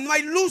 Donde no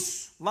hay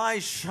luz,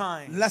 lies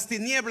shine. las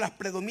tinieblas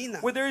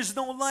predominan. Where there is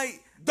no light,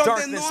 Donde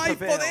darkness no hay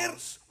poder,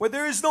 prevails. Where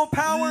there is no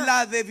power,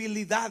 La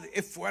debilidad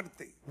es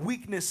fuerte.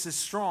 weakness is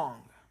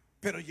strong.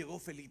 Pero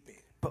llegó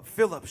Felipe But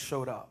Philip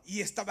showed up. y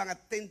estaban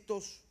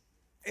atentos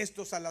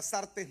estos a las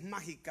artes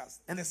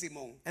mágicas de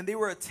Simón. And they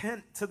were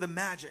attent to the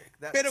magic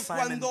that Pero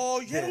Simon cuando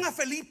oyeron did. a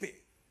Felipe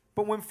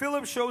But when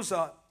Philip shows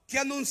up, que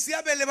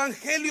anunciaba el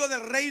evangelio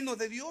del reino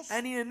de Dios,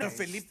 And he pero announced.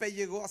 Felipe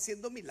llegó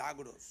haciendo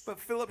milagros. but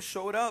Philip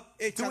showed up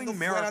Echando doing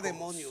fuera miracles.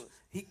 demonios.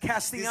 He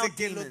casting Dice out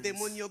que los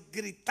demons. demonios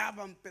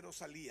gritaban pero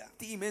salían.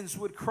 Demons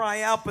would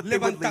cry out, but they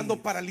would Levantando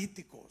leave.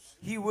 paralíticos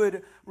He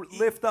would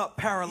lift up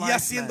y paralyzed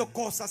haciendo men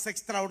cosas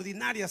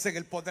extraordinarias en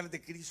el poder de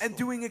Cristo. and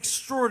doing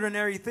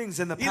extraordinary things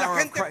in the Y la power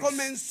of gente Christ.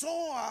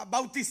 comenzó a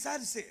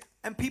bautizarse.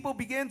 And people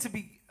began to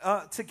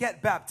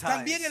get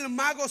baptized. También el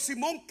mago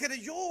Simón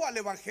creyó al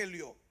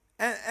evangelio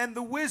And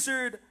the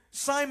wizard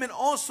Simon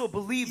also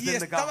believed y in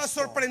the estaba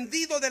gospel.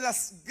 sorprendido de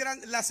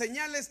las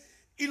señales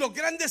y los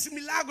grandes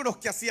milagros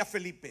que hacía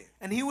Felipe.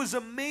 And he was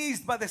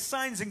amazed by the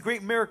signs and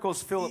great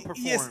miracles Philip Y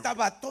performed.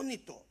 estaba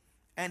atónito.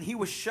 And he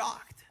was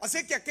shocked.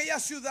 Así que aquella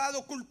ciudad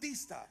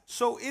ocultista,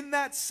 So in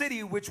that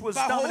city, which was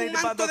bajo un dominated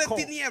by manto the de occult,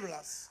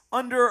 tinieblas,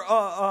 under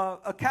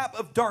a cap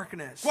of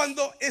darkness,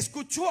 cuando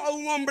escuchó a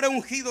un hombre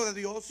ungido de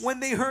Dios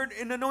when they heard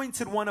an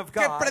anointed one of que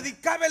God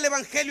predicaba el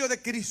evangelio de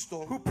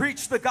Cristo who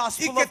preached the y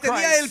gospel que of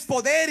tenía el Christ,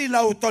 poder y la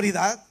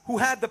autoridad, who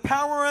had the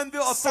power and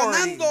the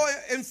authority, sanando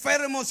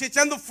enfermos y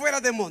echando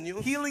fuera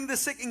demonios, healing the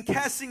sick and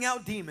casting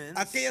out demons,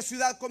 aquella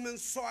ciudad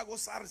comenzó a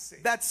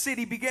gozarse that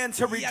city began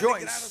to y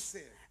rejoice.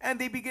 alegrarse. And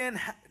they began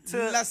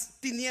to Las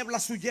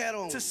tinieblas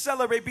huyeron,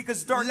 celebrate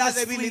because la darkness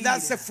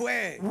debilidad se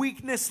fled, fue,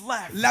 weakness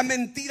left, la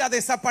mentira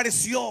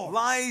desapareció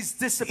lies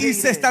y dissipated,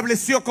 se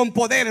estableció con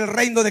poder el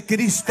reino de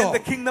Cristo. and the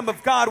kingdom of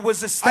God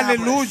was established.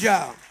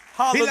 Aleluya.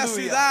 Y la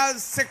Hallelujah.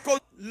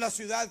 la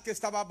ciudad que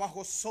estaba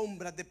bajo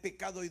sombras de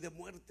pecado y de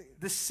muerte,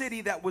 The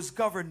city that was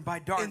governed by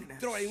darkness,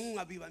 entró en un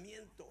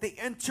avivamiento they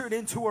entered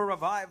into a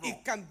revival, y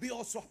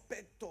cambió su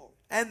aspecto.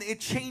 and it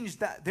changed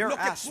their Lo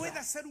que puede aspect.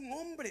 hacer un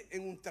hombre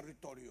en un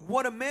territorio,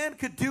 What a man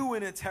could do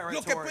in a lo que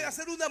territory, puede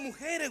hacer una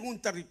mujer en un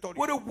territorio.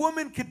 what a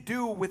woman could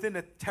do within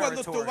a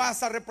Cuando tú territory.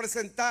 vas a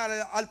representar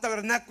al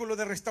tabernáculo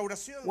de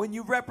restauración When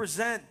you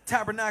represent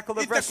Tabernacle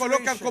y of te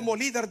colocan Restoration, como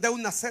líder de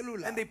una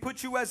célula, and they put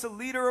you as a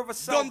leader of a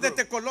cell donde group,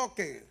 te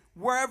coloquen,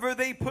 wherever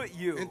they put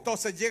you,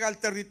 entonces llega al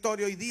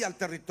territorio y di al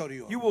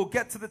territorio: you will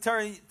get to the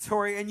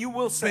territory and you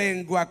will say,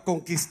 vengo a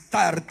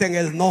conquistarte en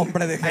el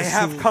nombre de I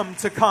have Jesús. come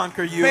to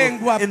conquer you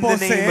Vengo a in the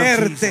name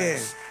of poseerte.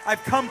 Jesus.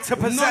 I've come to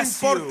No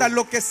possess importa you.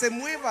 lo que se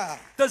mueva.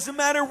 Doesn't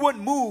matter what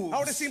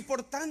Ahora es moves.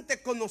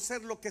 importante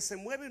conocer lo que se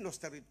mueve en los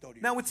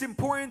territorios. Now it's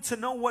important to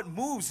know what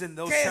moves in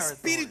those ¿Qué territories.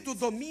 espíritus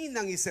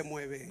dominan y se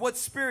mueven? What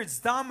spirits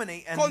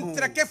dominate and move.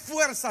 ¿Contra qué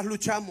fuerzas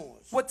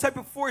luchamos? What type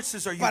of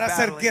forces are you Para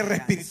hacer battling guerra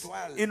against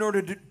espiritual. in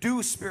order to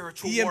do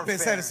spiritual Y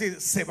empezar a warfare? decir,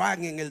 se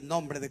van en el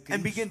nombre de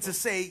And begin Cristo. to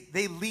say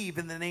they leave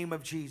in the name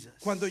of Jesus.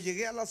 Cuando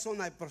llegué a la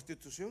zona de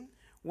prostitución,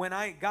 When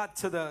I got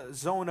to the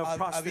zone of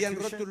habían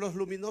prostitution, rótulos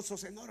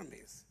luminosos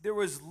enormes. there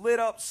was lit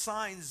up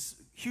signs,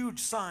 huge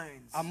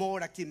signs. Amor,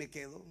 aquí me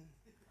quedo.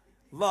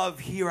 Love,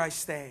 here I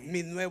stay.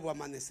 Mi nuevo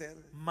amanecer.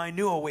 My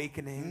new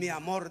awakening. Mi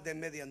amor de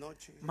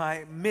medianoche.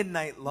 My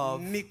midnight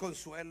love. Mi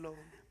consuelo.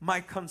 My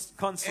El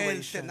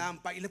consolation.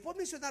 tenampa. Y le puedo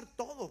mencionar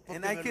todo.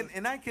 And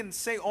I can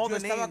say all Yo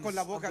the estaba names con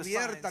la of boca the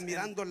abierta signs, and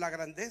mirando la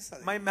grandeza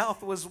de my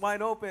mouth was wide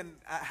open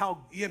at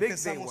how y big they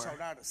empezamos a were.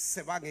 orar.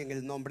 Se van en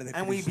el nombre de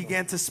And we Cristo.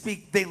 began to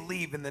speak, they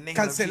leave in the name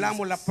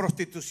Cancelamos of la Jesus.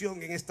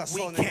 prostitución en esta We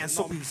zona. en el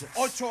cancel nombre. Jesus.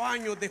 8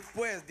 años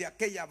después de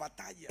aquella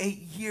batalla, 8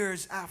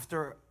 years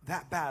after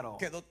that battle,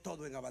 quedó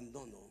todo en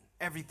abandono.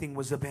 everything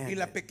was Y la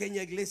abandoned.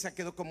 pequeña iglesia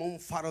quedó como un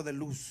faro de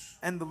luz,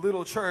 And the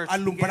little church began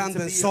alumbrando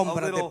to en be a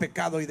sombras de little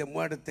pecado y de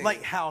muerte.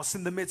 lighthouse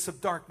in the midst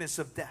of darkness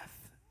of death.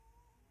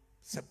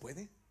 ¿Se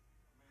puede?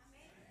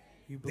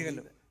 You believe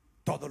Dígalo. it?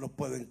 Todo lo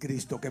puedo en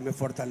Cristo que me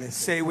fortalece.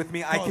 Say with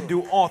me, I can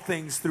Todo. do all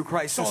things through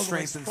Christ who Todo es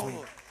strengthens me.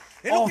 todo.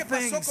 Es lo All que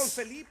pasó con things.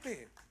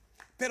 Felipe.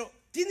 Pero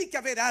tiene que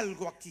haber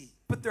algo aquí.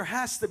 But there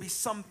has to be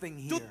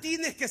something Tú here.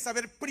 tienes que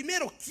saber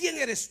primero quién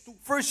eres tú.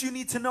 First, you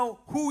need to know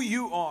who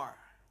you are.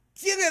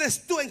 ¿Quién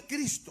eres tú en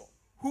Cristo?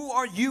 Who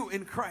are you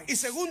in Y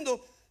Christ?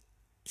 segundo,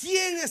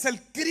 ¿quién es el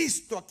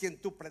Cristo a quien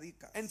tú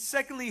predicas? And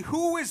secondly,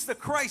 who is the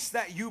Christ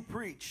that you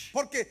preach?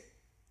 Porque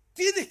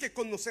tienes que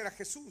conocer a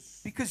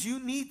Jesús Because you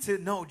need to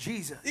know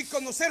Jesus y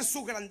conocer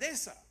su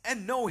grandeza.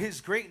 and know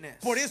his greatness.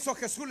 Por eso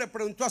Jesús le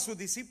preguntó a sus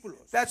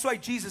discípulos: That's why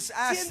Jesus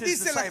asked ¿quién his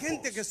dice la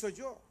gente que disciples, soy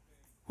yo?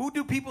 who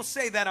do people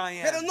say that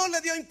I Pero am? no le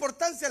dio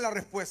importancia a las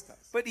respuestas,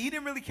 But he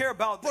didn't really care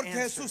about the porque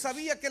Jesús answers.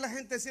 sabía que la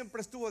gente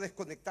siempre estuvo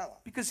desconectada.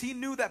 Because he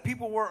knew that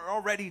people were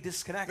already Pero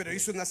disconnected.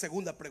 hizo una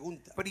segunda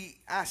pregunta: But he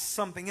asked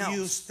something ¿y else.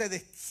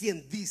 ustedes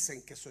quién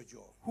dicen que soy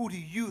yo? Who do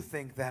you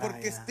think that I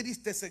Porque es am?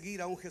 triste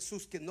seguir a un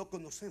Jesús que no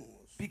conocemos.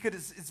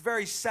 Because it's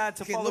very sad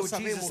to Que follow no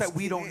sabemos Jesus that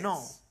we quién don't es.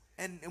 know.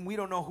 And we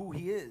don't know who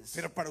he is.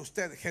 Pero para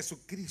usted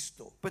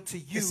Jesucristo But to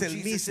you, es el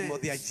Jesus mismo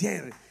is. de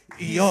ayer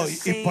y He's hoy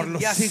the y por same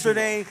los siglos.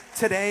 yesterday,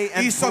 today,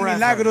 and Hizo forever.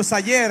 milagros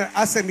ayer,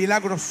 hace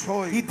milagros He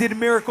hoy. did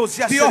miracles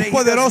yesterday. Dios he does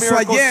poderoso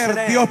miracles ayer,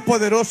 today. Dios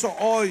poderoso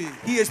hoy.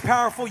 He is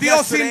powerful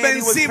Dios yesterday. And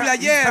invencible he's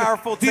ayer,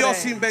 powerful Dios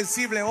today.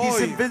 invencible He's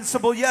hoy.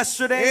 invincible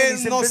yesterday. Él And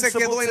he's no se invincible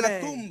quedó en la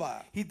today.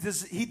 tumba.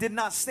 He did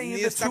not stay Ni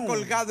in the está tomb.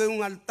 colgado en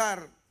un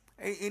altar.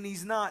 And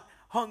he's not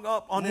hung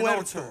up on an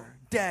Muerto. altar,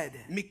 dead.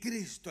 Mi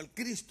Cristo, el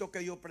Cristo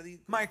que yo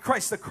predico, My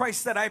Christ, the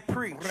Christ that I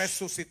preach,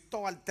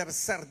 resucitó al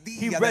tercer he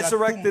día de la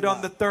resurrected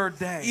on the tumba. third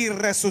day. Y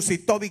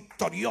resucitó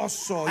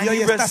victorioso. And Y hoy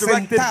he está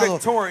resurrected sentado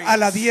victorious. a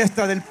la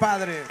diestra del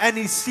Padre, And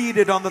he's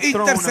seated on the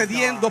throne of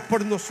intercediendo God, por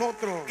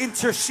nosotros.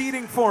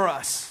 interceding for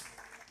us.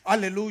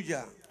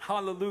 Aleluya.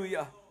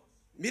 Hallelujah.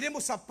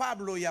 Miremos a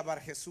Pablo y a Bar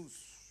Jesús.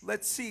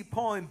 Let's see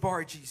Paul and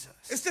Bar Jesus.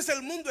 Este es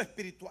el mundo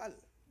espiritual.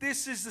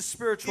 This is the Y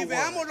spiritual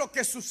veamos world. lo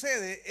que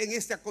sucede en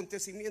este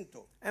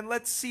acontecimiento. And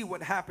let's see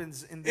what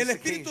happens in this El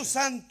Espíritu occasion.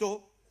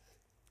 Santo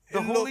The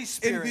lo Holy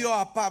Spirit envió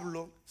a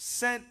Pablo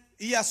sent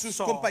y a sus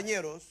Saul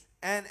compañeros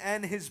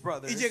and his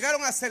brothers. y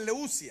llegaron a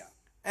Seleucia,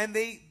 And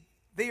they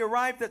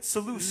arrived at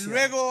Seleucia.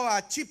 luego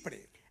a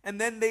Chipre And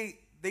then they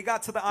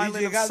got to the y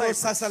island of llegados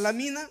a Cyprus.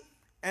 Salamina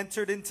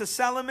entered into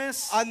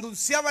Salamis,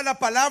 anunciaba la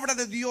palabra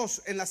de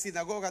Dios en las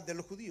sinagogas de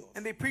los judíos.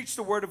 and they preached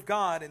the word of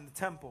God in the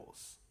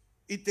temples.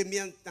 Y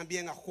tenían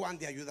también a Juan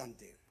de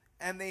ayudante.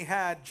 And they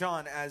had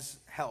John as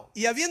help.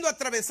 Y habiendo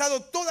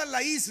atravesado toda la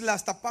isla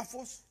hasta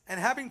Pafos, And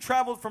having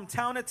traveled from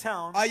town to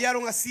town,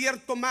 hallaron a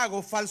cierto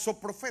mago falso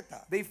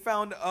profeta they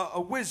found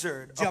a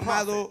wizard, a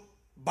llamado prophet,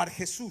 Bar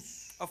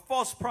Jesús. a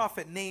false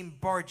prophet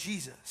named Bar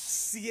Jesus.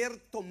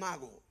 Cierto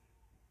mago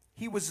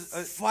He was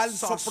a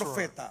falso sorcerer,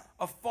 profeta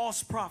a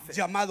false prophet,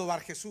 llamado Bar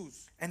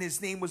Jesús. and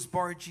his name was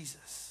Bar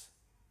Jesus.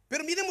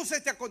 Pero miremos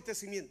este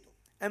acontecimiento.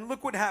 And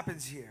look what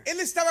happens here. Él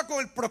estaba con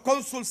el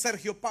procónsul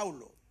Sergio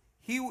Paulo,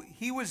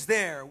 He was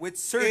there with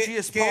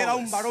Sergius que era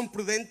un Paulus, varón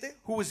prudente.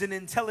 who was an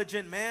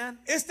intelligent man.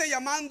 Este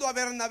llamando a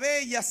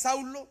Bernabé y a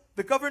Saulo,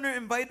 The governor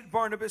invited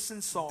Barnabas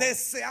and Saul,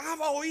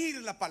 deseaba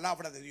oír la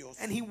palabra de Dios,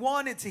 and he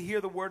wanted to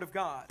hear the word of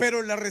God.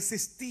 pero le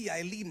resistía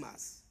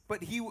Elimas.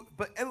 But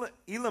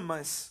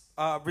Elymas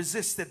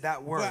resisted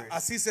that word. Bueno,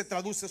 así se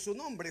traduce su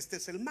nombre. Este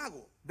es el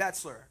mago. That's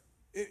sir.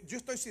 Yo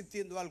estoy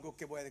sintiendo algo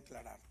que voy a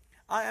declarar.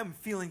 I am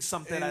feeling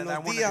something En that I los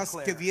want to días que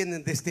declare.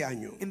 vienen de este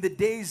año, In the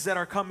days that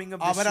are coming of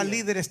this habrá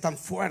year, líderes tan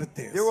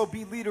fuertes there will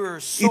be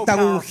leaders y so tan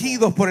powerful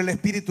ungidos por el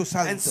Espíritu and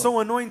Santo so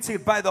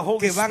anointed by the Holy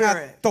que van a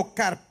Spirit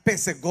tocar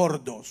peces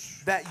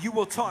gordos. that you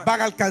will talk.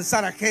 Van a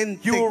alcanzar a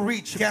gente You will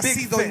reach que ha big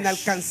sido fish.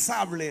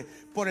 inalcanzable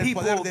por el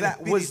poder People del that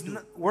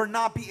Espíritu. were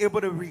not be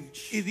able to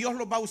reach. Y Dios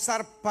los va a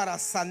usar para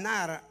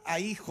sanar a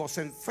hijos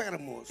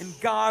enfermos And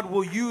God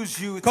will use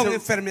you con to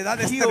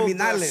enfermedades heal the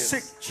terminales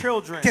sick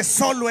children que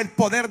solo el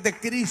poder de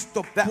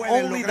Cristo that puede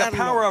only the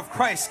power lograrlo. of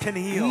Christ can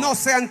heal. No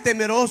sean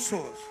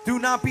temerosos. Do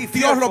not be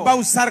Dios los va a fearful.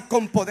 usar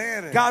con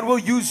poder God will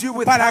use you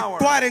with para power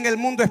actuar en el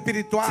mundo to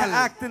espiritual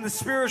act in the y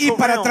spiritual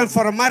para realm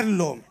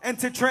transformarlo. and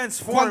to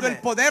transform Cuando el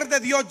it. poder de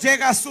Dios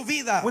llega a su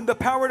vida, When the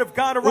power of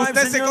God arrives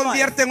usted in se your life,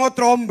 convierte en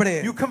otro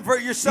hombre you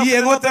convert yourself y in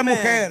en otra another man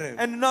mujer,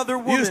 and another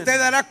y woman, usted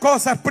hará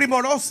cosas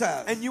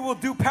primorosas and you will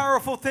do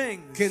powerful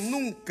things que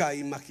nunca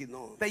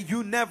imaginó. that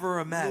you never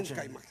Nunca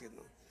imagined.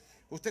 imaginó.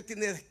 Usted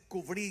tiene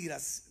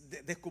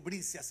que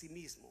descubrirse a sí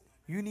mismo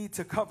You need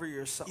to cover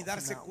yourself y in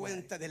darse that way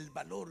cuenta del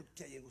valor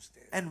que hay en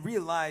usted. and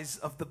realize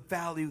of the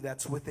value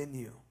that's within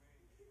you.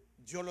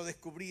 Yo lo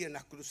descubrí en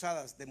las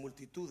cruzadas de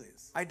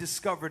multitudes, I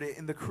discovered it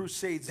in the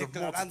crusades of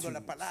declarando la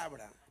multitudes,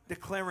 palabra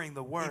declaring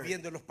the y word,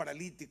 viendo a los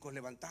paralíticos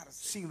levantarse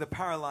seeing the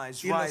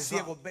paralyzed y los rise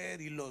ciegos up, ver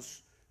y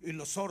los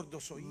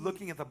sordos oír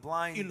looking at the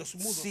blind y los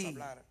mudos see,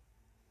 hablar.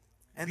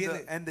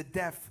 and the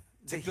deaf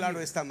to Declaro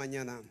hear. esta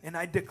mañana And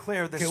I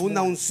declare this que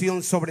una morning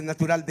unción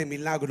sobrenatural de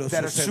milagros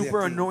that a sucede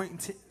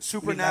aquí.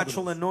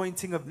 supernatural Milagros.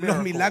 anointing of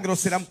Los milagros miracles.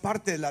 serán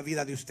parte de la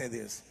vida de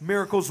ustedes.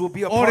 Miracles will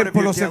be a part Oren of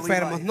por your los daily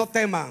enfermos, life. no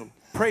teman,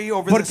 Pray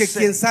over porque the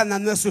sick. quien sana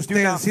no es Do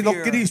usted, not sino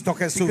fear, Cristo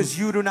because Jesús.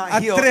 you do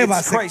not heal. It's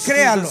Atrévase, Christ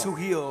créalo. Jesus who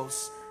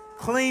heals.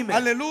 Claim it.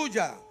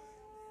 Aleluya.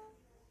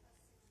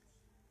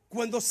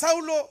 Cuando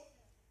Saulo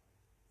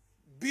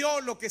vio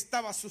lo que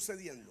estaba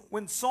sucediendo,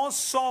 When Saul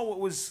saw what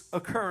was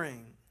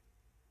occurring,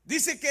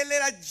 dice que él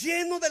era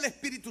lleno del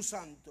Espíritu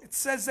Santo, it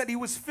says that he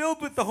was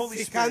filled with the Holy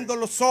fijando Spirit.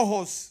 los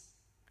ojos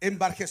en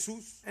Bar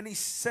Jesús. And he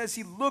says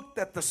he looked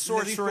at the Le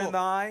sorcerer in the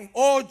eye.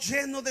 oh,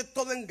 lleno de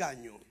todo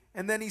engaño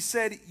And then he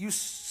said, you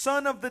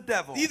son of the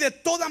devil, y de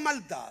toda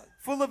maldad,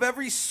 full of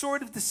every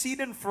sort of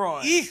deceit and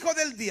fraud, hijo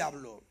del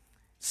diablo,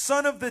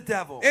 son of the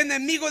devil,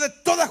 enemigo de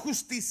toda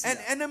justicia, an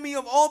enemy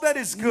of all that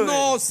is good.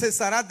 no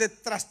cesarás de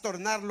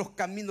trastornar los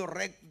caminos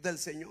rectos del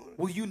Señor.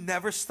 Will you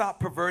never stop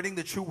perverting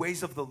the true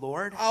ways of the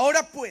Lord?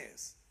 Ahora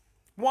pues,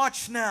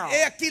 Watch now.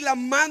 he aquí la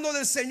mano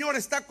del Señor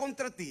está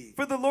contra ti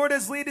For the Lord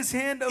has laid his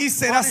hand of y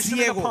serás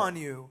punishment ciego. upon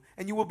you,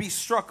 and you will be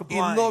struck y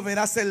blind, no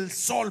verás el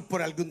sol por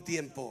algún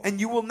tiempo. and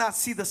you will not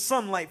see the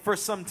sunlight for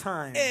some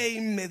time. E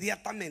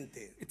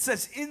inmediatamente It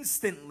says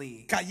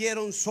instantly,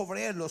 cayeron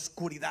sobre él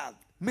oscuridad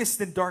mist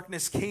and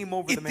darkness came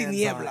over y the man's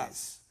tinieblas.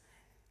 eyes,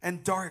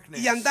 and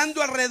darkness. Y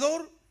andando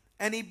alrededor,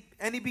 And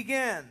he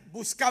began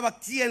buscaba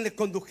quien le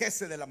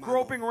condujese de la mano.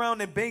 groping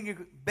around and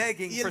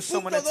begging Y for el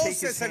someone punto to take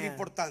 12 his es el hand.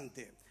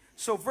 importante.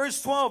 So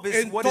verse 12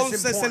 is what is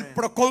Entonces el important.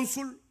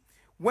 procónsul,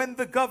 When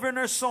the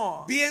governor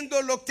saw, viendo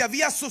lo que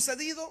había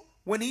sucedido,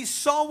 when he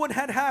saw what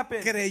had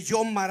happened,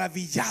 creyó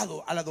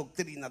maravillado a la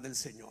doctrina del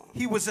Señor.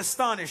 he was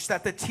astonished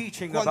at the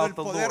teaching Cuando el about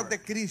the poder Lord. de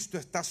Cristo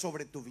está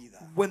sobre tu vida,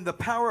 When the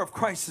power of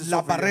Christ is las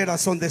over you, barreras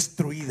son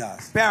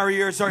destruidas,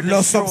 barriers are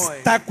los destroyed,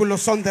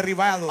 obstáculos son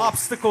derribados,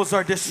 obstacles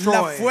are las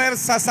destroyed,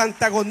 fuerzas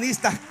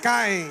antagonistas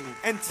caen.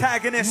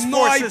 antagonist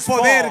No hay forces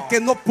poder fall. que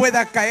no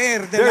pueda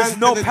caer There's delante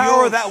no de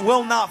power Dios that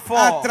will not a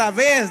fall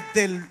través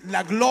de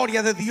la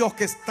gloria de Dios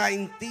que está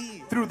en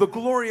ti. through the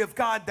glory of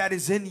God that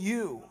is in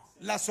you.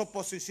 Las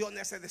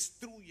oposiciones se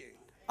destruyen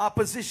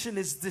Opposition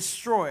is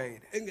destroyed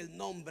en el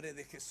nombre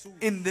de Jesús.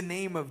 in the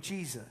name of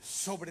Jesus.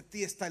 Sobre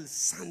ti está el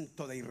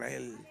Santo de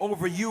Israel.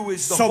 Over you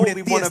is the Sobre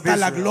Holy ti One of está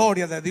la Israel.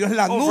 gloria de Dios,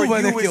 la Over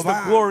nube de you is the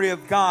Jehová. glory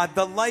of God,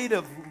 the light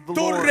of the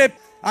the Tú Lord.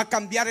 a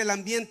cambiar el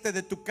ambiente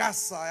de tu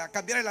casa, a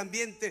cambiar el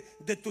ambiente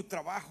de tu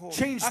trabajo,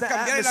 Change a the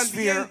cambiar el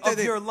atmosphere ambiente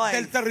of your life,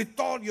 del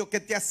territorio que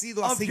te ha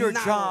sido of your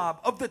asignado. job,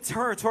 of the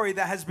territory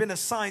that has been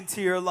assigned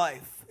to your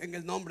life. En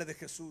el nombre de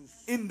Jesús.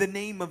 In the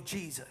name of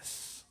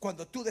Jesus.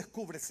 Cuando tú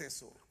descubres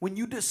eso, When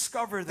you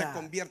discover te that,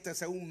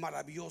 conviertes en un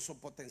maravilloso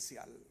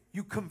potencial.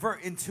 you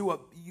convert into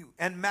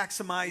and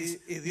maximize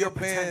Y your Dios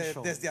ve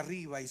potential. desde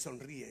arriba y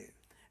sonríe.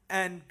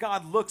 And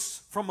God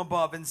looks from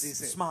above and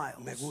Dice, smiles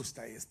me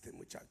gusta este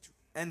muchacho.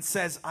 and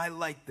says, I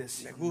like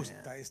this Me young gusta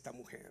man. esta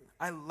mujer.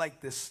 I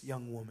like this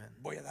young woman.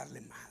 Voy a darle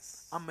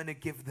más. I'm going to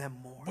give them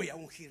more. Voy a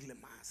ungirle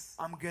más.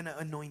 I'm going to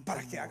anoint Para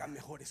them que haga more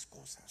mejores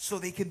cosas. so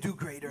they can do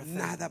greater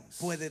Nada things.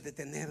 puede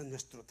detener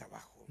nuestro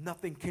trabajo.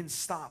 Nothing can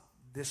stop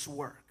this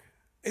work.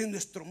 En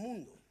nuestro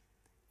mundo,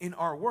 In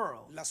our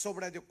world, las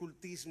obras de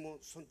ocultismo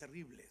son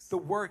terribles. the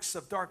works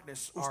of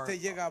darkness are Usted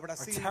llega a are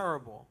Brasil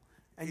terrible.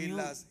 And Y you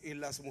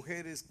las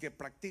mujeres que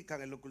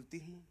practican el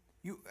ocultismo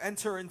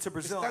enter into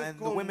Brazil, están and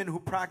the con- women who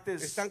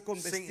practice están con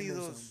Satanism,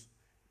 vestidos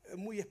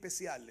muy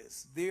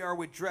especiales. they are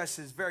with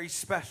dresses, very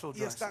special Y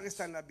dresses.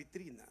 están en las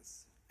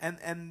vitrinas.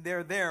 And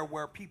they're there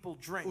where people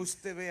drink.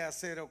 Usted ve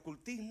hacer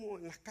ocultismo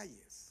en las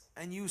calles.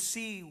 And you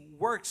see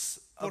works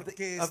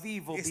Porque of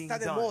evil being está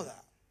de done. moda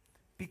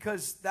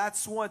Because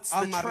that's what's the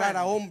amarrar a trend,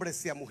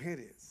 hombres y a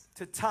mujeres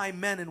to tie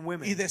men and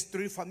women y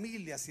destruir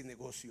familias y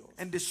negocios.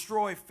 and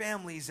destroy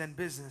families and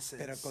businesses.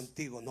 Pero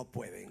contigo no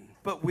pueden.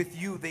 But with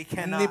you they Ni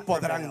cannot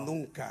podrán prevail.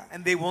 nunca.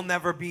 And they will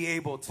never be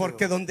able to.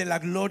 Porque donde la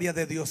gloria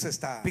de Dios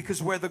está,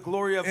 Because where the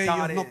glory of ellos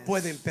God no is,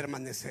 pueden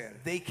permanecer.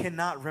 they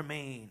cannot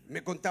remain.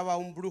 Me contaba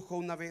un brujo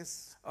una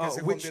vez que A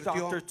se witch doctor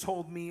convirtió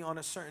told me on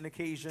a certain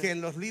occasion que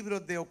en los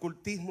libros de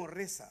ocultismo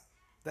reza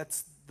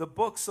that's the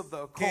books of the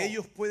que occult.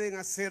 ellos pueden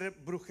hacer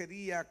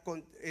brujería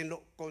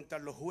contra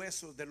los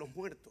huesos de los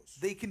muertos,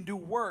 They can do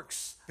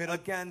works Pero-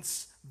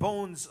 against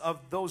bones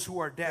of those who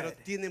are pero dead.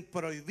 tienen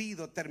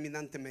prohibido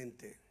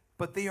terminantemente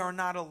But they are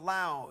not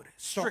allowed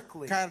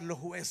strictly tocar los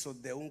huesos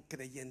de un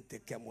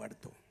creyente que ha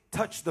muerto.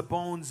 touch the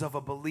bones of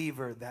a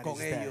believer that is Con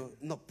dead. ellos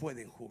no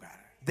pueden jugar,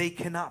 They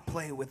cannot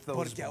play with those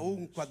porque aun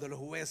bones. cuando los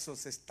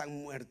huesos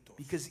están muertos,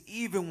 Because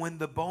even when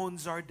the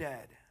bones are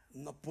dead,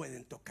 no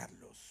pueden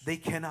tocarlos. they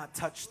cannot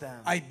touch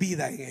them. Hay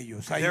vida en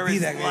ellos, hay There is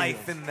vida en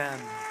life ellos, in them.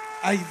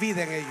 hay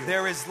vida en ellos.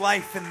 There is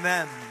life in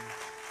them.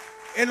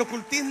 El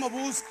ocultismo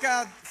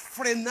busca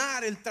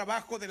frenar el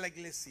trabajo de la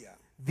iglesia,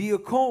 The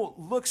occult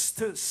looks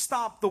to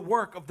stop the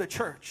work of the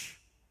church.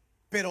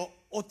 pero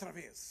otra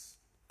vez,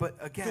 But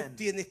tú again,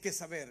 tienes que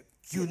saber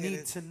you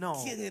need to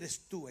know quién eres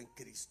tú en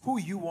Cristo, who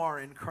you are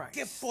in qué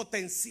Christ.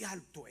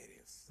 potencial tú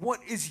eres, What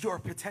is your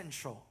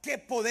potential? qué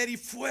poder y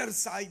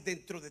fuerza hay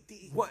dentro de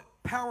ti, What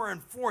power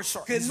and force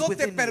que is no te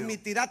within you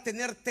permitirá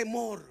tener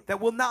temor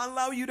that will not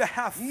allow you to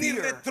have ni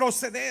fear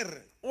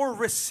retroceder, or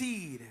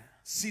recede,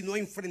 sino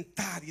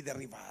enfrentar y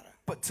derribar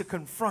but to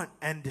confront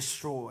and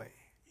destroy.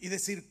 y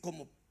decir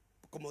como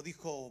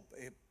dijo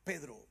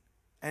Pedro,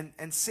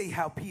 And say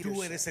how Peter tú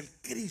said, eres el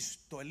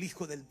Cristo, el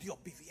Hijo del Dios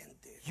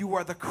viviente. you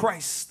are the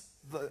Christ,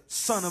 the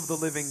Son of the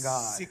living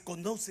God. Si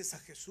conoces a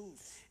Jesús,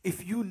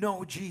 If you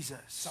know Jesus,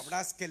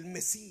 sabrás que el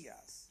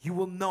Mesías, you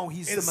will know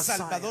He's the el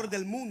Salvador Messiah,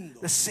 del mundo,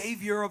 the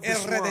Savior of el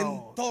this world,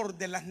 Redentor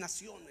de las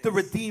naciones, the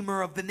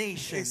Redeemer of the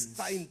nations.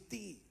 está en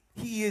ti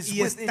He is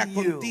y está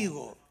within you,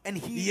 contigo and y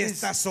He is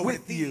está sobre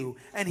with ti. you,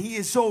 and He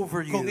is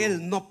over Con Él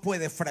you. no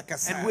puede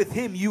fracasar. And with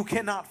Him you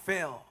cannot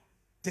fail.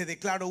 Te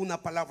declaro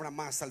una palabra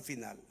más al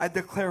final. I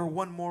declare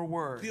one more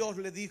word. Dios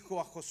le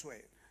dijo a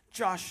Josué,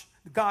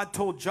 God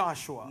told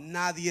Joshua,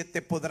 nadie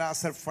te podrá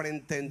hacer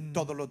frente en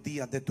todos los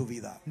días de tu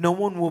vida. no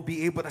one will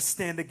be able to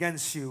stand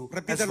against you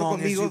as Repítelo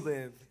long as you conmigo.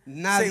 live. Say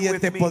Nadie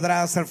with te me,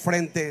 podrá hacer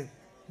frente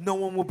no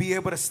one will be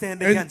able to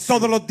stand en against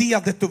todos you los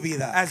días de tu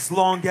vida. as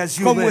long as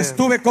you Como live.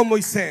 estuve con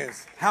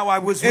Moisés, How I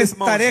was with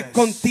estaré Moses.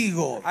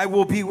 contigo. I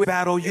will be with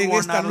battle. You En are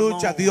esta not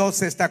lucha alone.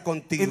 Dios está In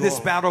contigo. this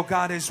battle,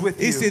 God is with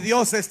Y si you.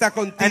 Dios está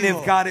And contigo,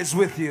 if God is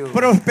with you,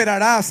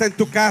 prosperarás en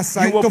tu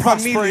casa, you en will tu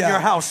prosper in your familia.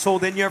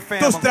 household, in your Tus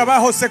family.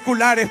 trabajos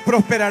seculares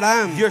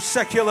prosperarán. Your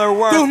secular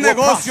work Tus will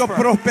negocios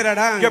prosper.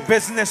 prosperarán. Your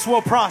business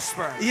will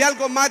prosper. Y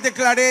algo más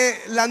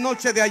declaré la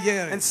noche de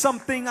ayer. And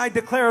something I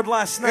declared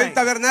last El night,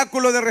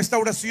 tabernáculo de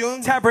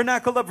restauración,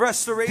 Tabernacle of Dios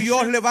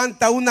Restoration,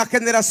 levanta una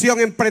generación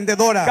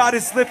emprendedora. God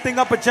is lifting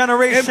up a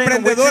generation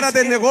Emprendedora which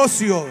de is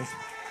negocios.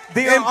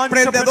 they are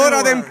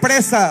Emprendedora de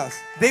entrepreneurs. empresas.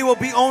 They will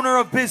be owner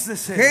of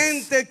businesses.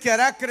 Gente que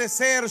hará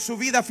crecer su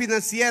vida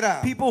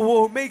financiera. People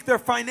who will make their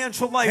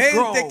financial life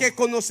grow. Gente que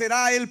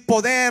conocerá el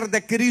poder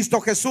de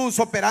Cristo Jesús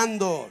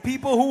operando.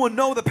 People who will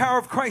know the power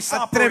of Christ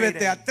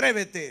Atrévete, operating.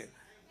 atrévete.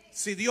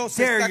 Si Dios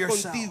Dare está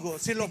yourself, contigo,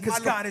 si los because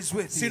God is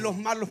with malos, si you. los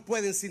malos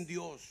pueden sin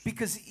Dios,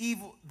 Because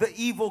the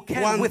evil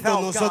can ¿cuánto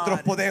without nosotros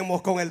God.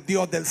 podemos con el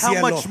Dios del How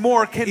cielo much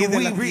more can y de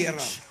we la tierra?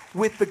 reach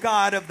with the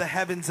God of the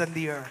heavens and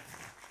the earth?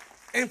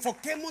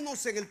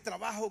 Enfoquémonos en el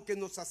trabajo que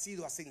nos ha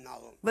sido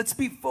asignado. Let's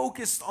be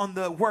focused on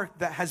the work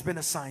that has been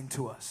assigned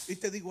to us. Y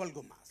te digo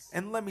algo más.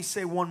 And let me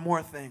say one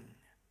more thing.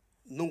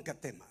 Nunca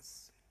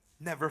temas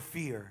Never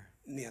fear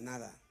ni a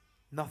nada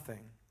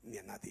nothing ni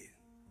a nadie.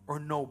 or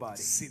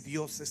nobody. Si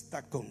Dios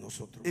está con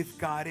nosotros, If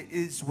God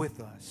is with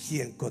us,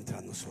 ¿quién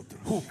contra nosotros?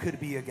 who could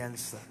be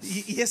against us?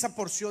 Y esa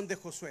porción de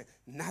Josué,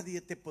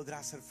 nadie te podrá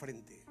hacer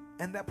frente.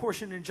 And that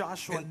portion in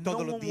Joshua, En no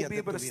todos one los will días be de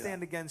able tu to vida.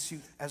 stand against you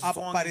as long as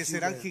you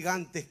Aparecerán live.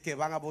 gigantes que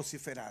van a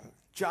vociferar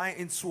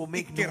Giants will y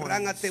make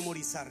querrán noise,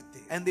 atemorizarte.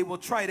 and they will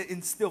try to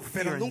instill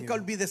fear Pero in nunca you.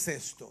 olvides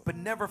esto. But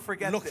never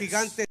forget Los this.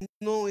 gigantes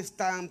no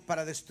están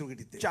para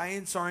destruirte,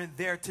 Giants aren't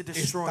there to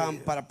destroy están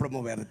you. para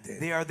promoverte.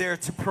 They are there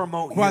to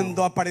promote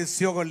Cuando you.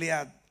 apareció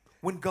Goliat,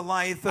 When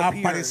Goliath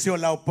appeared, apareció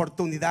la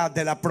oportunidad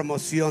de la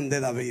promoción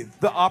de David.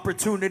 the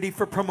opportunity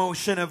for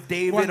promotion of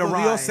David Cuando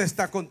Dios arrived.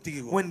 está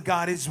contigo, When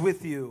God is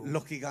with you,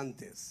 los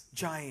gigantes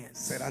giants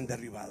serán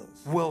derribados.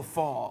 will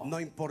fall. No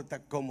importa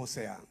cómo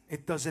sean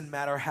It doesn't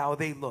matter how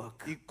they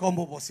look y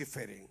cómo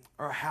vociferen.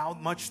 or how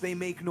much they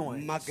make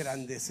noise. Más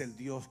grande es el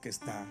Dios que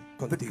está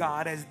The contigo.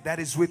 God that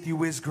is with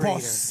you is greater.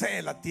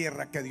 Posee la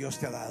tierra que Dios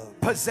te ha dado.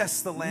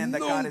 Possess the land that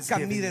God has Nunca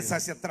given you. mires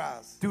hacia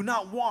atrás, Do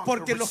not walk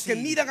porque or los que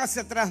recede, miran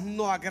hacia atrás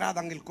no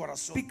agradan el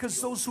corazón.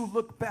 because those who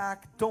look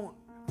back don't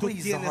Tú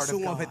please the heart tienes of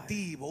un God.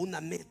 objetivo,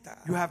 una meta.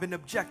 You have an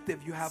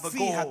objective, you have a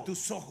Fija goal.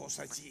 tus ojos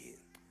allí.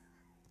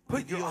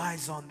 Put your Dios-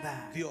 eyes on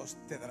that, Dios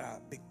te dará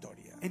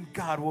victoria. and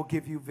God will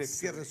give you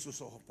victory. Cierren sus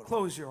ojos, por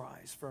favor. Close your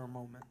eyes for a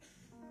moment.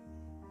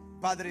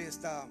 Padre,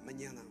 esta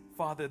mañana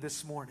Father,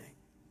 this morning,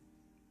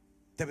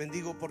 te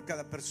bendigo por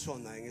cada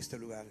persona en este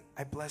lugar.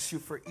 I bless you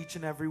for each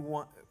and every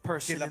one Que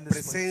person la in this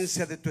place.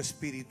 presencia de tu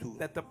espíritu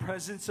That the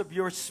presence of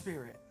your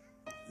spirit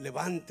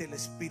levante el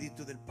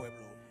espíritu del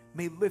pueblo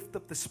may lift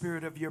up the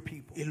spirit of your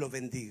people y lo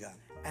bendiga.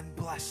 and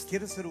bless them.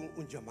 Quiero hacer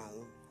un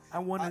llamado. I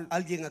want to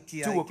Alguien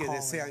aquí do hay a que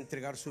calling. desea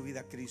entregar su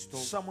vida a Cristo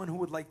Someone who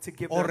would like to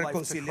give o their life to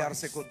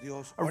reconciliarse Christ con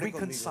Dios. or Ore conmigo.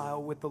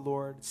 reconcile with the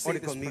Lord. Say Ore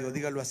this conmigo, prayer.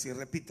 dígalo así,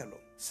 repítalo.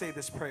 Say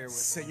this prayer with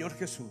me. Señor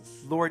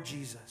Jesús, Lord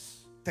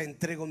Jesus, te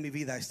entrego mi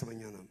vida esta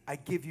mañana. I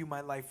give you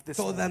my life this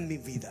Toda morning. mi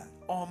vida.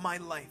 All my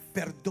life.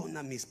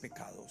 Perdona mis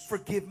pecados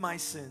Forgive my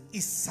sins y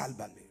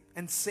sálvame.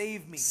 and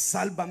save me.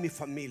 Salva mi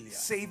familia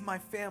Save my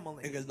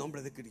family en el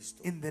nombre de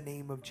Cristo. in the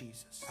name of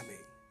Jesus. Amén.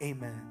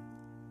 Amen.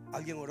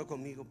 ¿Alguien oró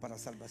conmigo para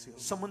salvación?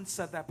 Someone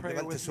said that prayer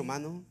Levante with su me.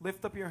 mano.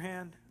 Lift up your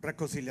hand.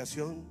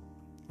 Reconciliación.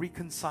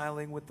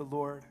 Reconciling with the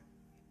Lord.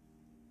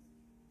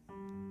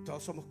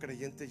 Todos somos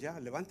creyentes ya.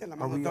 Levanten la Are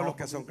mano we todos all los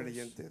que son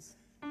believers? creyentes.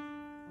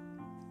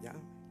 Ya.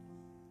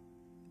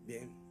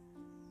 Bien.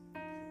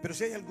 Pero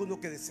si hay alguno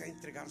que desea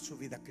entregar su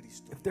vida a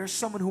Cristo, If there's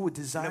someone who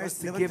desires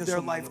to Levante give su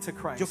their mano. life to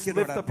Christ, Yo quiero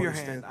lift orar up por your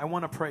usted. hand. I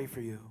want to pray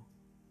for you.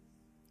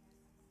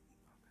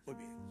 muy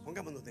bien.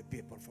 Pongámonos de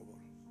pie, por favor.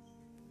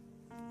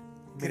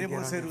 May Queremos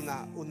get hacer on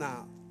your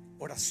una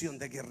oración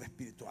de guerra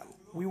espiritual.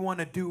 We want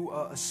to do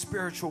a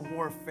spiritual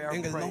warfare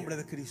En el nombre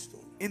prayer de Cristo.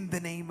 in the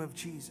name of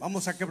Jesus.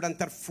 Vamos a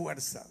quebrantar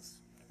fuerzas.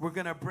 We're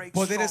going to break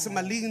Poderes strongholds,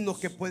 malignos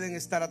que pueden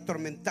estar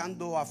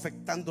atormentando o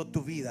afectando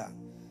tu vida,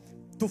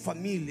 tu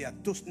familia,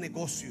 tus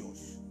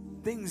negocios.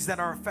 things that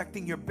are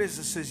affecting your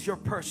businesses, your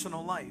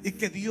personal life, Y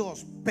que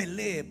Dios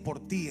pelee por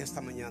ti esta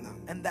mañana.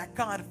 and that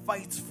God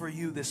fights for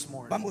you this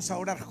morning. Vamos a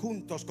orar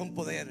juntos con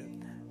poder.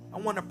 I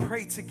want to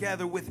pray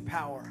together with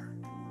power.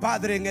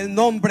 Padre, en el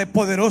nombre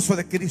poderoso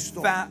de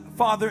Cristo.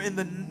 Father, in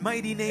the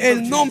mighty name El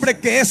of nombre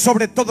Jesus, que es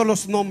sobre todos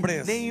los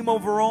nombres. name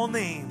over all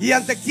names, Y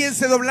ante quien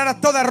se doblará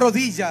toda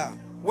rodilla.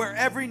 where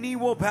every knee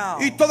will bow,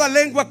 Y toda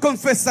lengua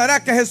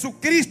confesará que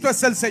Jesucristo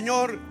es el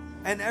Señor.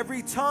 and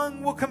every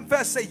tongue will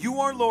confess that you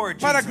are Lord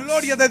Para Jesus.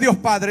 gloria de Dios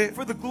Padre.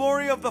 For the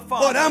glory of the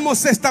Father,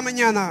 Oramos esta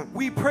mañana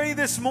we pray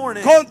this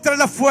morning contra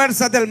las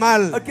fuerzas del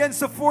mal.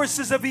 against the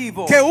forces of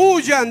evil. Que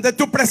huyan de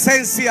tu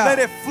presencia. Let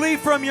it flee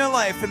from your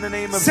life in the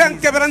name of Sean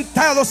Jesus.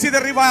 quebrantados y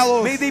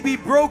derribados. May they be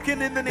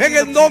broken in the En name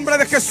el of nombre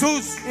de Jesus.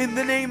 Jesús. In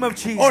the name of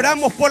Jesus.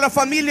 Oramos por la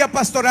familia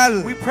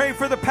pastoral. We pray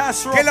for the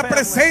pastoral Que la family.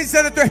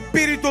 presencia de tu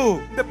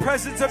espíritu The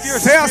presence of your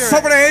sea spirit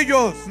sobre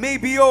ellos. may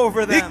be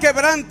over Y them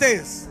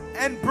quebrantes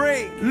and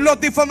break los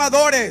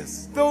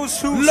difamadores, those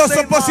who los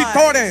say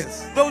opositores,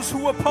 lies, those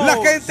who oppose, la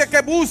gente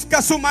que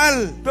busca su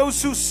mal.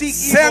 those who seek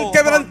Sean evil,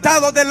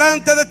 quebrantados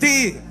delante de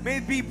ti. may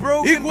be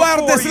broken Y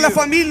guardes before la you,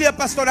 familia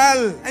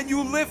pastoral and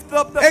you lift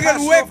up the en el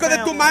pastoral hueco de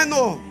tu family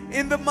mano.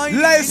 in the mighty,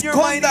 La in your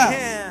mighty escondas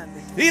hand.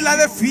 y la You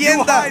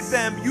defiendas hide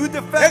them, you en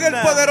defend el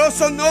them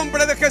poderoso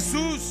nombre de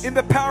Jesús. in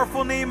the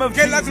powerful name of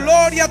Que la Jesus.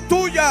 gloria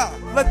tuya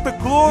Let the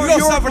glory, los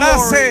your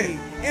abrace glory,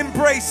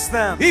 embrace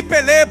them y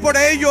pelee por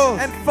ellos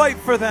and fight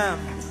for them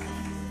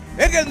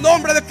en el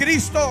nombre de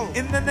Cristo.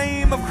 in the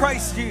name of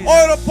Christ Jesus.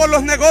 Oro por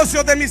los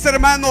negocios de mis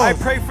hermanos, I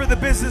pray for the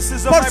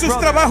businesses of por my sus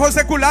brothers, trabajos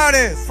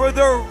seculares, for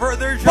their por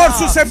jobs,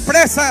 sus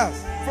empresas.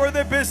 for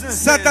their businesses.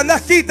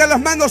 Satanás, quita las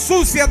manos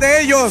sucias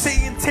de ellos.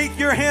 Satan, take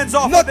your hands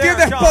off No of their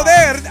tienes jobs.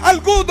 poder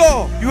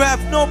alguno You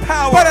have no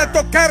power para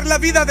tocar la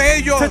vida de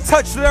ellos. to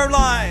touch their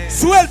lives.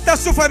 Suelta a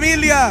su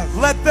familia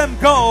Let them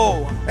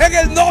go en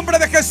el nombre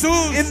de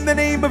Jesús. in the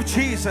name of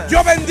Jesus.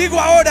 Yo bendigo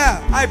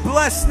ahora I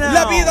bless now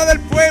la vida del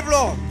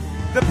pueblo,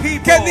 The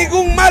people. Que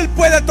ningún mal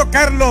pueda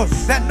tocarlos.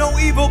 That no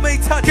evil may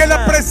touch Que la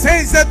them.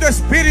 presencia de tu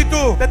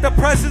Espíritu That the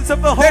presence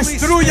of the Holy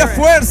destruya Spirit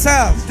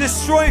fuerzas,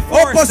 destroy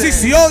forces,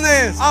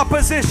 oposiciones,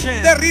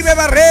 opposition, derribe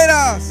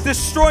barreras,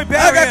 destroy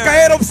haga barriers,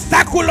 caer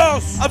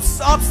obstáculos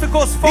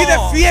obstacles y fall,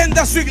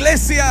 defienda su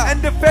iglesia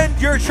and defend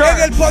your en church.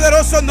 el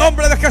poderoso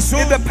nombre de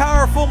Jesús. In the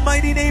powerful,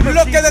 mighty name of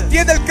Lo que Jesus.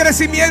 detiene el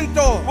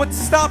crecimiento What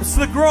stops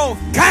the growth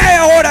cae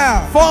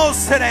ahora,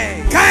 falls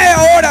today. cae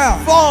ahora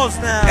Falls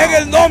now. en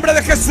el nombre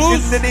de Jesús.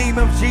 In the name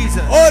of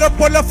Jesus. Oro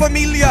por la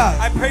familia.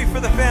 I pray for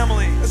the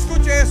family.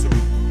 Escuche eso.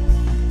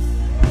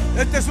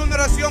 Esta es una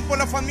oración por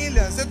la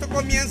familia. Esto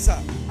comienza.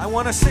 I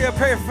want to say a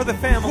prayer for the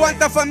family.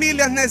 ¿Cuántas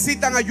familias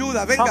necesitan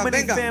ayuda? How Venga, many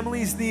venga.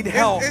 families need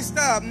help?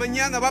 Esta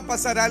mañana va a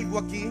pasar algo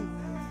aquí.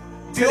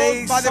 Today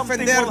Dios va a something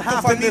defender will tu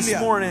happen this familia.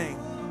 morning.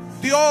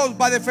 Dios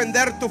va a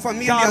defender tu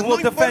familia. God No will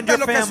defend importa your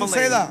lo que family.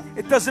 suceda.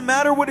 It doesn't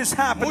matter what is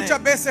happening. Muchas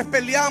veces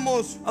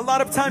peleamos, A lot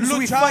of times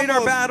we fight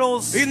our luchamos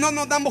battles y no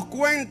nos damos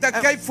cuenta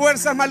que hay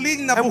fuerzas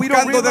malignas and we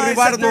don't buscando realize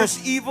that there's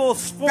derribarnos. evil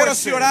Pero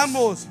si forces.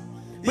 oramos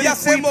But y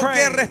if we hacemos pray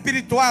guerra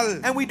espiritual,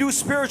 and we do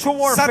spiritual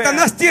warfare,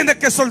 Satanás tiene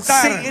que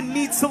soltar Satan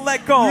needs to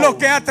let go lo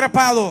que ha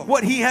atrapado.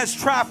 what he has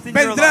trapped in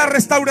your Vendrá life.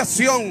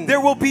 restauración There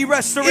will be y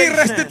restoration.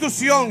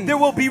 restitución There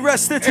will be en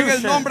restitution.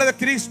 el nombre de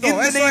Cristo. In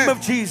the Eso name es. of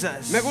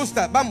Jesus. Me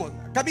gusta. Vamos,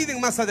 caminen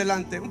más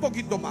adelante, un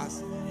poquito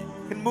más.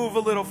 And move a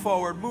little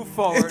forward. Move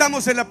forward.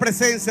 Estamos en la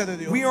presencia de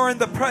Dios. We are in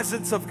the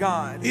presence of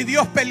God. Y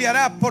Dios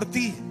peleará por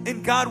ti,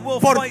 And God will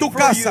por fight tu for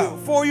casa, you,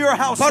 for your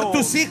household, por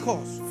tus hijos,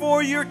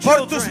 for your por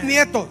children, tus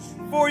nietos,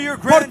 for your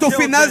por tus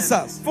grandchildren,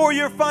 finanzas. for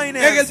your en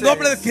finances. el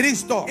nombre de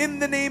Cristo. In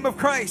the name of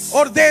Christ.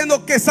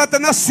 Ordeno que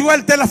Satanás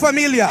suelte las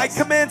familias. I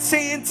command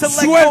Satan to let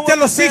Suelte go a of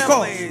los the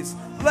hijos. families.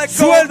 Let go of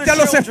Suelte the a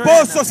los children.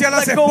 esposos y a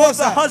las Let go of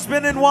the esposas.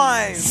 husband and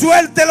wives.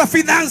 Suelte las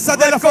finanzas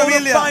de la Let go of the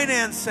familia.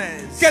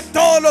 finances. Que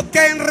todo lo que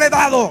ha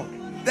enredado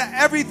That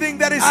everything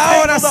that is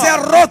ahora tangled sea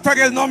up roto en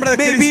el nombre de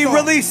may be Cristo.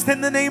 released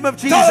in the name of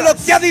Jesus. Todo lo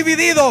que ha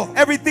dividido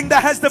Everything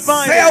that has sea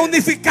divided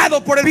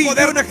unificado por el be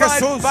poder de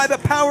unified Jesús. by the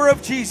power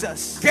of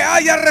Jesus. Que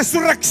haya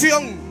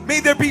resurrección.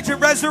 May there be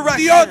resurrection.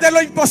 Dios de lo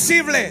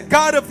imposible.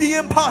 God of the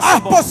Haz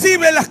impossible.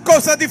 posible las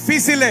cosas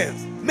difíciles.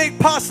 Make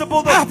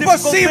possible the Haz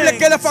difficult posible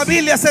que la things.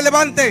 familia se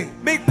levante.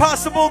 Make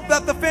possible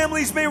that the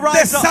families may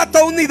rise up.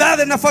 Desato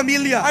unidad en la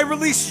familia. I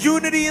release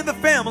unity in the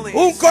family.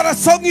 Un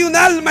corazón y un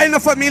alma en la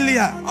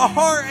familia. A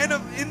heart and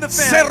in the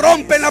Se family.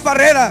 rompen las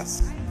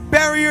barreras.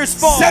 Barriers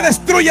fall. Se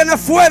destruyen la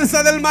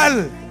fuerza del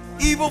mal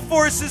Evil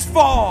forces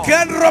fall. que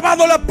han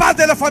robado la paz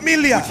de la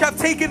familia. Which have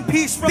taken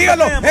peace from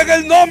Dígalo the family. en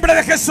el nombre de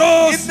In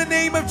Jesús. the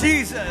name of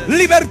Jesus.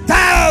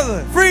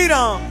 Libertad,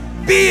 Freedom.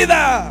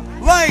 vida,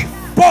 Life.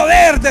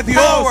 poder de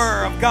Dios,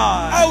 Power of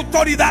God.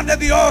 autoridad de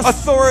Dios.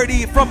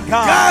 Authority from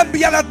God.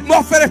 Cambia la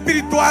atmósfera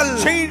espiritual.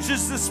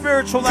 Changes the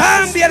spiritual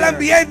Cambia el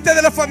atmosphere. ambiente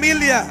de la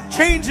familia.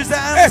 Changes the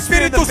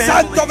atmosphere of the Espíritu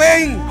Santo, family.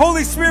 ven.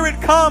 Holy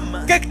Spirit,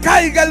 come. Que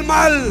caiga el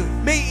mal.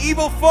 May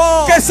evil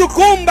fall. Que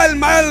sucumba el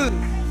mal.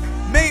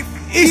 May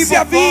Y se evil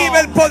avive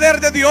el fall. poder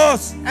de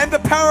Dios. And the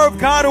power of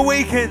God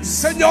awakens.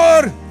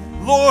 Señor,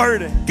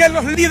 Lord, que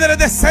los líderes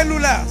de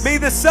células may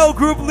the cell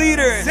group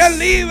leaders sean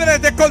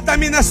libres de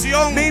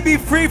contaminación may be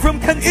free from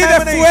y de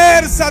contamination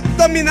fuerzas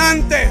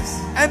dominantes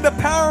and the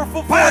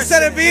powerful para forces,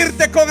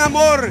 servirte con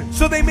amor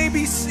so they may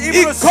be y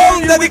able to serve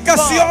con you with love,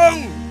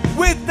 dedicación.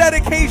 with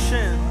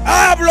dedication.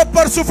 Hablo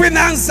por su I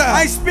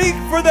finanza. speak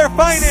for their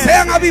finances.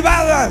 Sean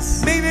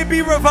avivadas. May they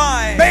be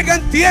revived.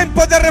 Vengan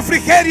tiempos de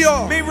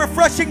refrigerio. May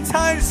refreshing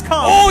times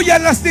come.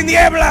 Huyan las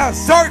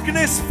tinieblas.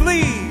 Darkness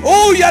flees.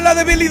 Huya la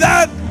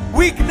debilidad.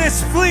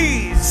 Weakness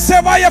flees.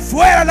 Se vaya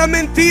fuera la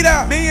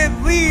mentira. May it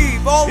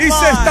leave all Y se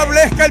lies.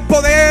 establezca el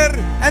poder.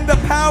 And the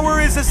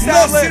power is Nos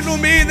established.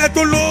 ilumine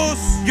tu luz.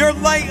 Your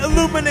light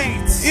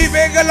illuminates. Y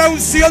venga la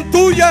unción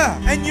tuya.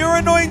 And your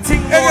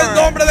anointing, En el Lord,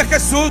 nombre de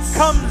Jesús.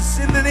 comes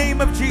in the name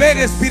of Ven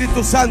Jesus.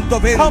 Espíritu Santo,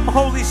 ven. Come,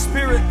 Holy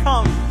Spirit,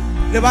 come.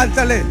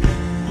 Levántale.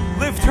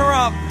 Lift her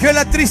up. Que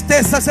la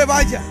tristeza se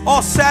vaya.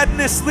 All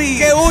sadness leave.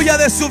 Que huya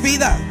de su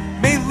vida.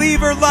 May leave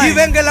her Y life.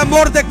 venga el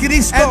amor de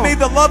Cristo. And may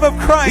the love of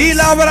Y Christ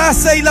la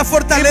abrace y la embrace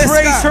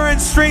fortalezca. her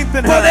and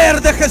strengthen her. Poder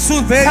de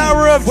Jesús, ven.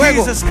 Power of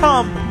Fuego. Jesus,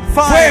 come.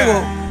 Fire.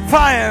 Fuego.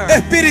 Fire.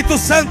 Espíritu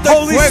Santo,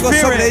 Holy fuego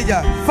sobre Spirit,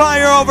 ella.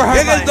 fire over her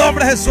En el life.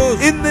 nombre de Jesús.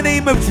 In the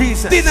name of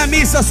Jesus.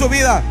 Dinamiza su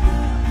vida.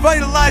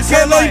 Vitalize Que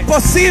her lo life.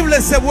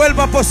 imposible se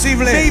vuelva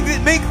posible.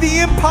 Make the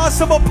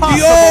impossible possible,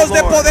 Dios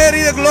de Lord. poder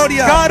y de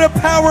gloria. God of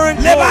power and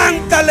glory.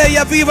 Levántale y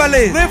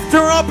avívale. Lift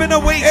her up and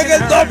awaken En el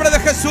her. nombre de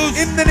Jesús.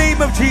 In the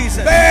name of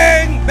Jesus.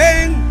 Ven,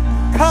 ven.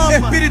 Come.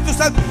 Espíritu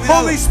Santo,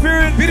 cuidado. Holy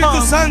Spirit, Espíritu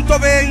come. Santo,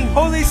 ven.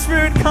 Holy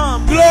Spirit,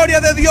 come.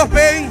 Gloria de Dios,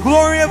 ven.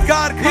 Glory of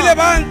God, Y come.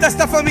 levanta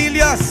estas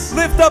familias.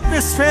 Lift up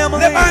this family.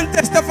 Levanta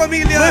estas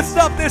familias. Lift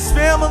up this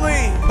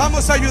family.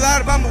 Vamos a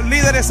ayudar, vamos,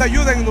 líderes,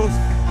 ayúdennos.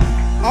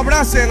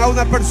 Abracen a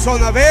una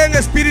persona. Ven,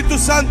 Espíritu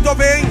Santo,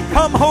 ven.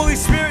 Come, Holy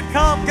Spirit,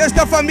 come. Que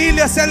estas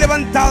familias sean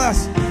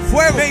levantadas.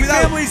 Fuego, May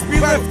cuidado. families be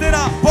Fuego. lifted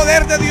up.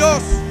 Poder de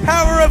Dios.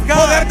 Power of God.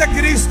 Poder de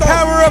Cristo.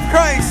 Power of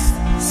Christ.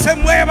 se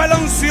mueva la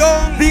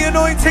unción, The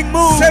anointing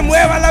moves. se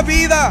mueva la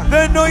vida,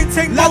 The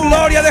anointing la moves.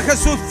 gloria de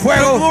Jesús, The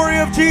fuego. glory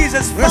of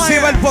Jesus.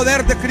 Reciba el Fire.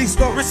 poder de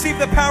Cristo. Receive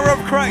the power of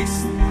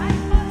Christ.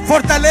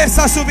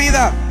 Fortaleza su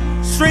vida.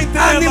 Strengthen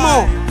their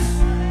Ánimo.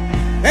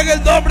 lives. En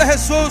el nombre de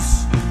Jesús,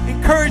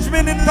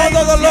 Encouragement in the name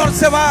todo of dolor Jesus.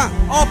 se va.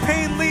 All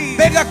pain leaves.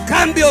 Venga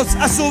cambios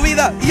a su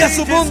vida y a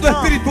su mundo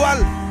espiritual.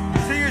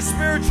 To your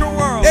spiritual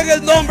world. En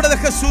el nombre de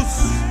Jesús.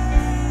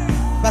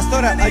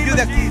 Pastora, In the name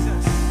ayude of aquí. Jesus.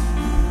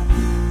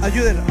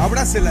 Ayúdela,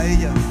 abrácela a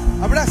ella.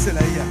 Abrácela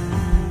a ella.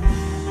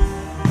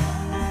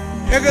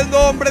 En el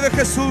nombre de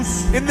Jesús.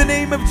 In the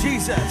name of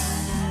Jesus.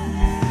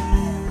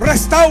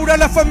 Restaura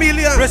la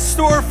familia.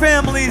 Restore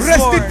families,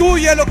 Lord.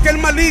 Restituye lo que el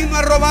maligno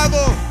ha robado.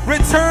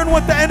 Return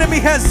what the enemy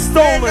has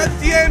Venga stolen.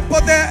 tiempo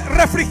de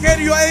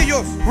refrigerio a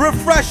ellos.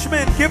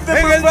 Refreshment. Give them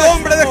En el refreshment,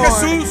 nombre de Lord.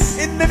 Jesús.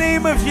 In the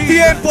name of Jesus.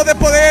 Tiempo de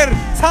poder.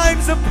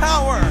 Times of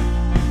power.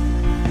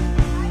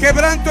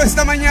 Quebranto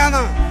esta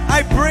mañana.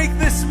 I break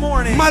this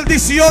morning.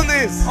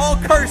 Maldiciones All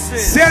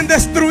curses sean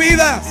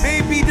destruidas,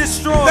 may be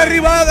destroyed.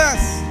 derribadas.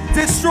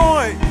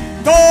 Destroyed.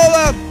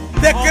 Todos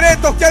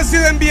decretos que han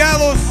sido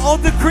enviados All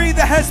decree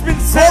that has been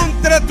sent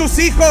contra tus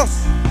hijos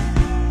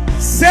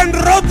sean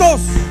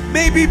rotos,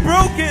 may be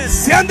broken.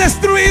 sean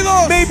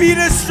destruidos May be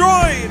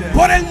destroyed.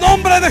 por el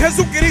nombre de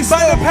Jesucristo,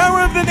 By the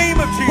power of the name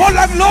of por Jesus.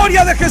 la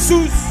gloria de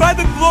Jesús. By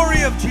the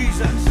glory of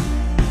Jesus.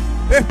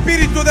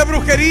 Espíritu de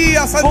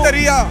brujería,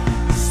 santería,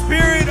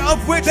 Spirit of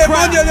demonio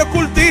witchcraft. de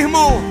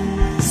ocultismo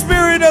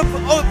Spirit of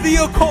the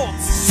occult.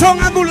 son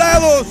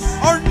anulados,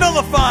 Are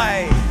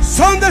nullified.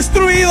 son Are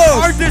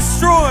destruidos.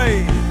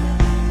 destroyed.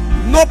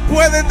 No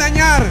pueden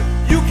dañar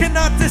You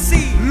cannot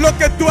deceive lo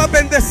que tú has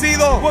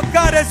bendecido, what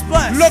God has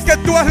blessed. lo que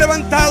tú has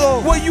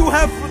levantado. What you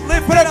have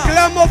lifted up.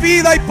 Proclamo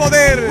vida y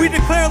poder. We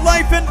declare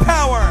life and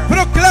power.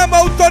 Proclamo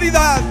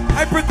autoridad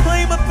I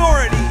proclaim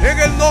authority en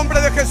el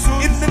nombre de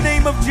Jesús. in the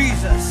name of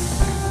Jesus.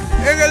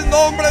 En el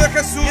nombre de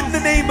Jesús. In the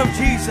name of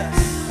Jesus.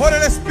 Por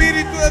el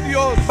Espíritu de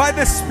Dios. By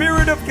the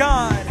Spirit of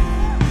God.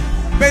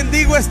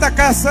 Bendigo esta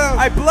casa.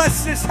 I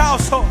bless this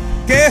household.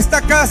 Que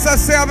esta casa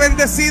sea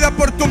bendecida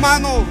por tu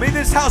mano. May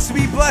this house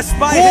be blessed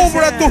by His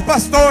Cubra tus hand.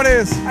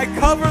 pastores. I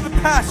cover the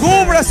pastor.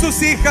 Cubra sus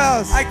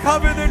hijas. I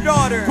cover their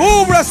daughters.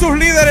 Cubra sus I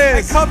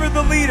líderes. cover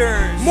the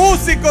leaders.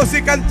 Músicos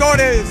y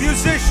cantores.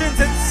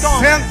 Musicians and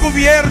Sean songwriters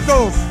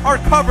cubiertos. are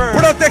covered.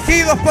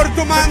 Protegidos por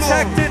tu mano.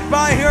 Protected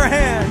by your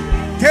hand.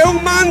 Que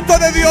un manto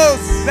de Dios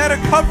That a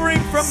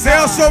covering from sea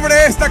God sobre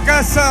esta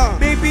casa.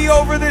 may be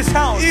over this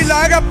house. Y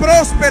la haga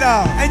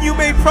próspera. And you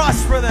may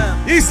prosper them.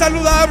 Y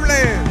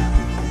saludable.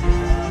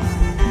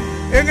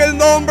 En el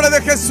nombre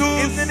de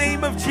Jesús. In the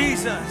name of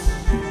Jesus.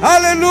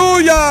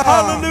 Aleluya.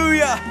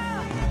 Hallelujah.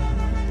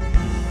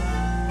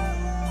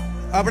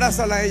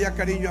 Abrázala a ella,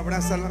 cariño,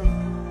 abrázala.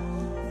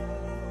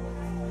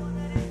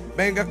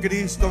 Venga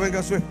Cristo,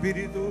 venga su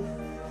Espíritu.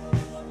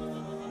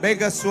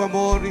 Venga su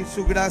amor y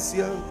su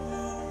gracia.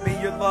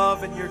 May your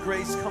love and your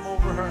grace come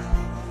over her.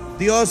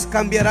 Dios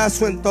cambiará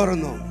su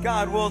entorno.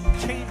 God will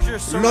change your Lo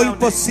surroundings.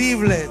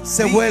 imposible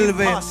se The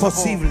vuelve impossible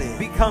posible.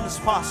 becomes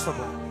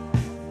possible.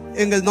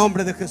 En el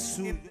nombre de Jesús.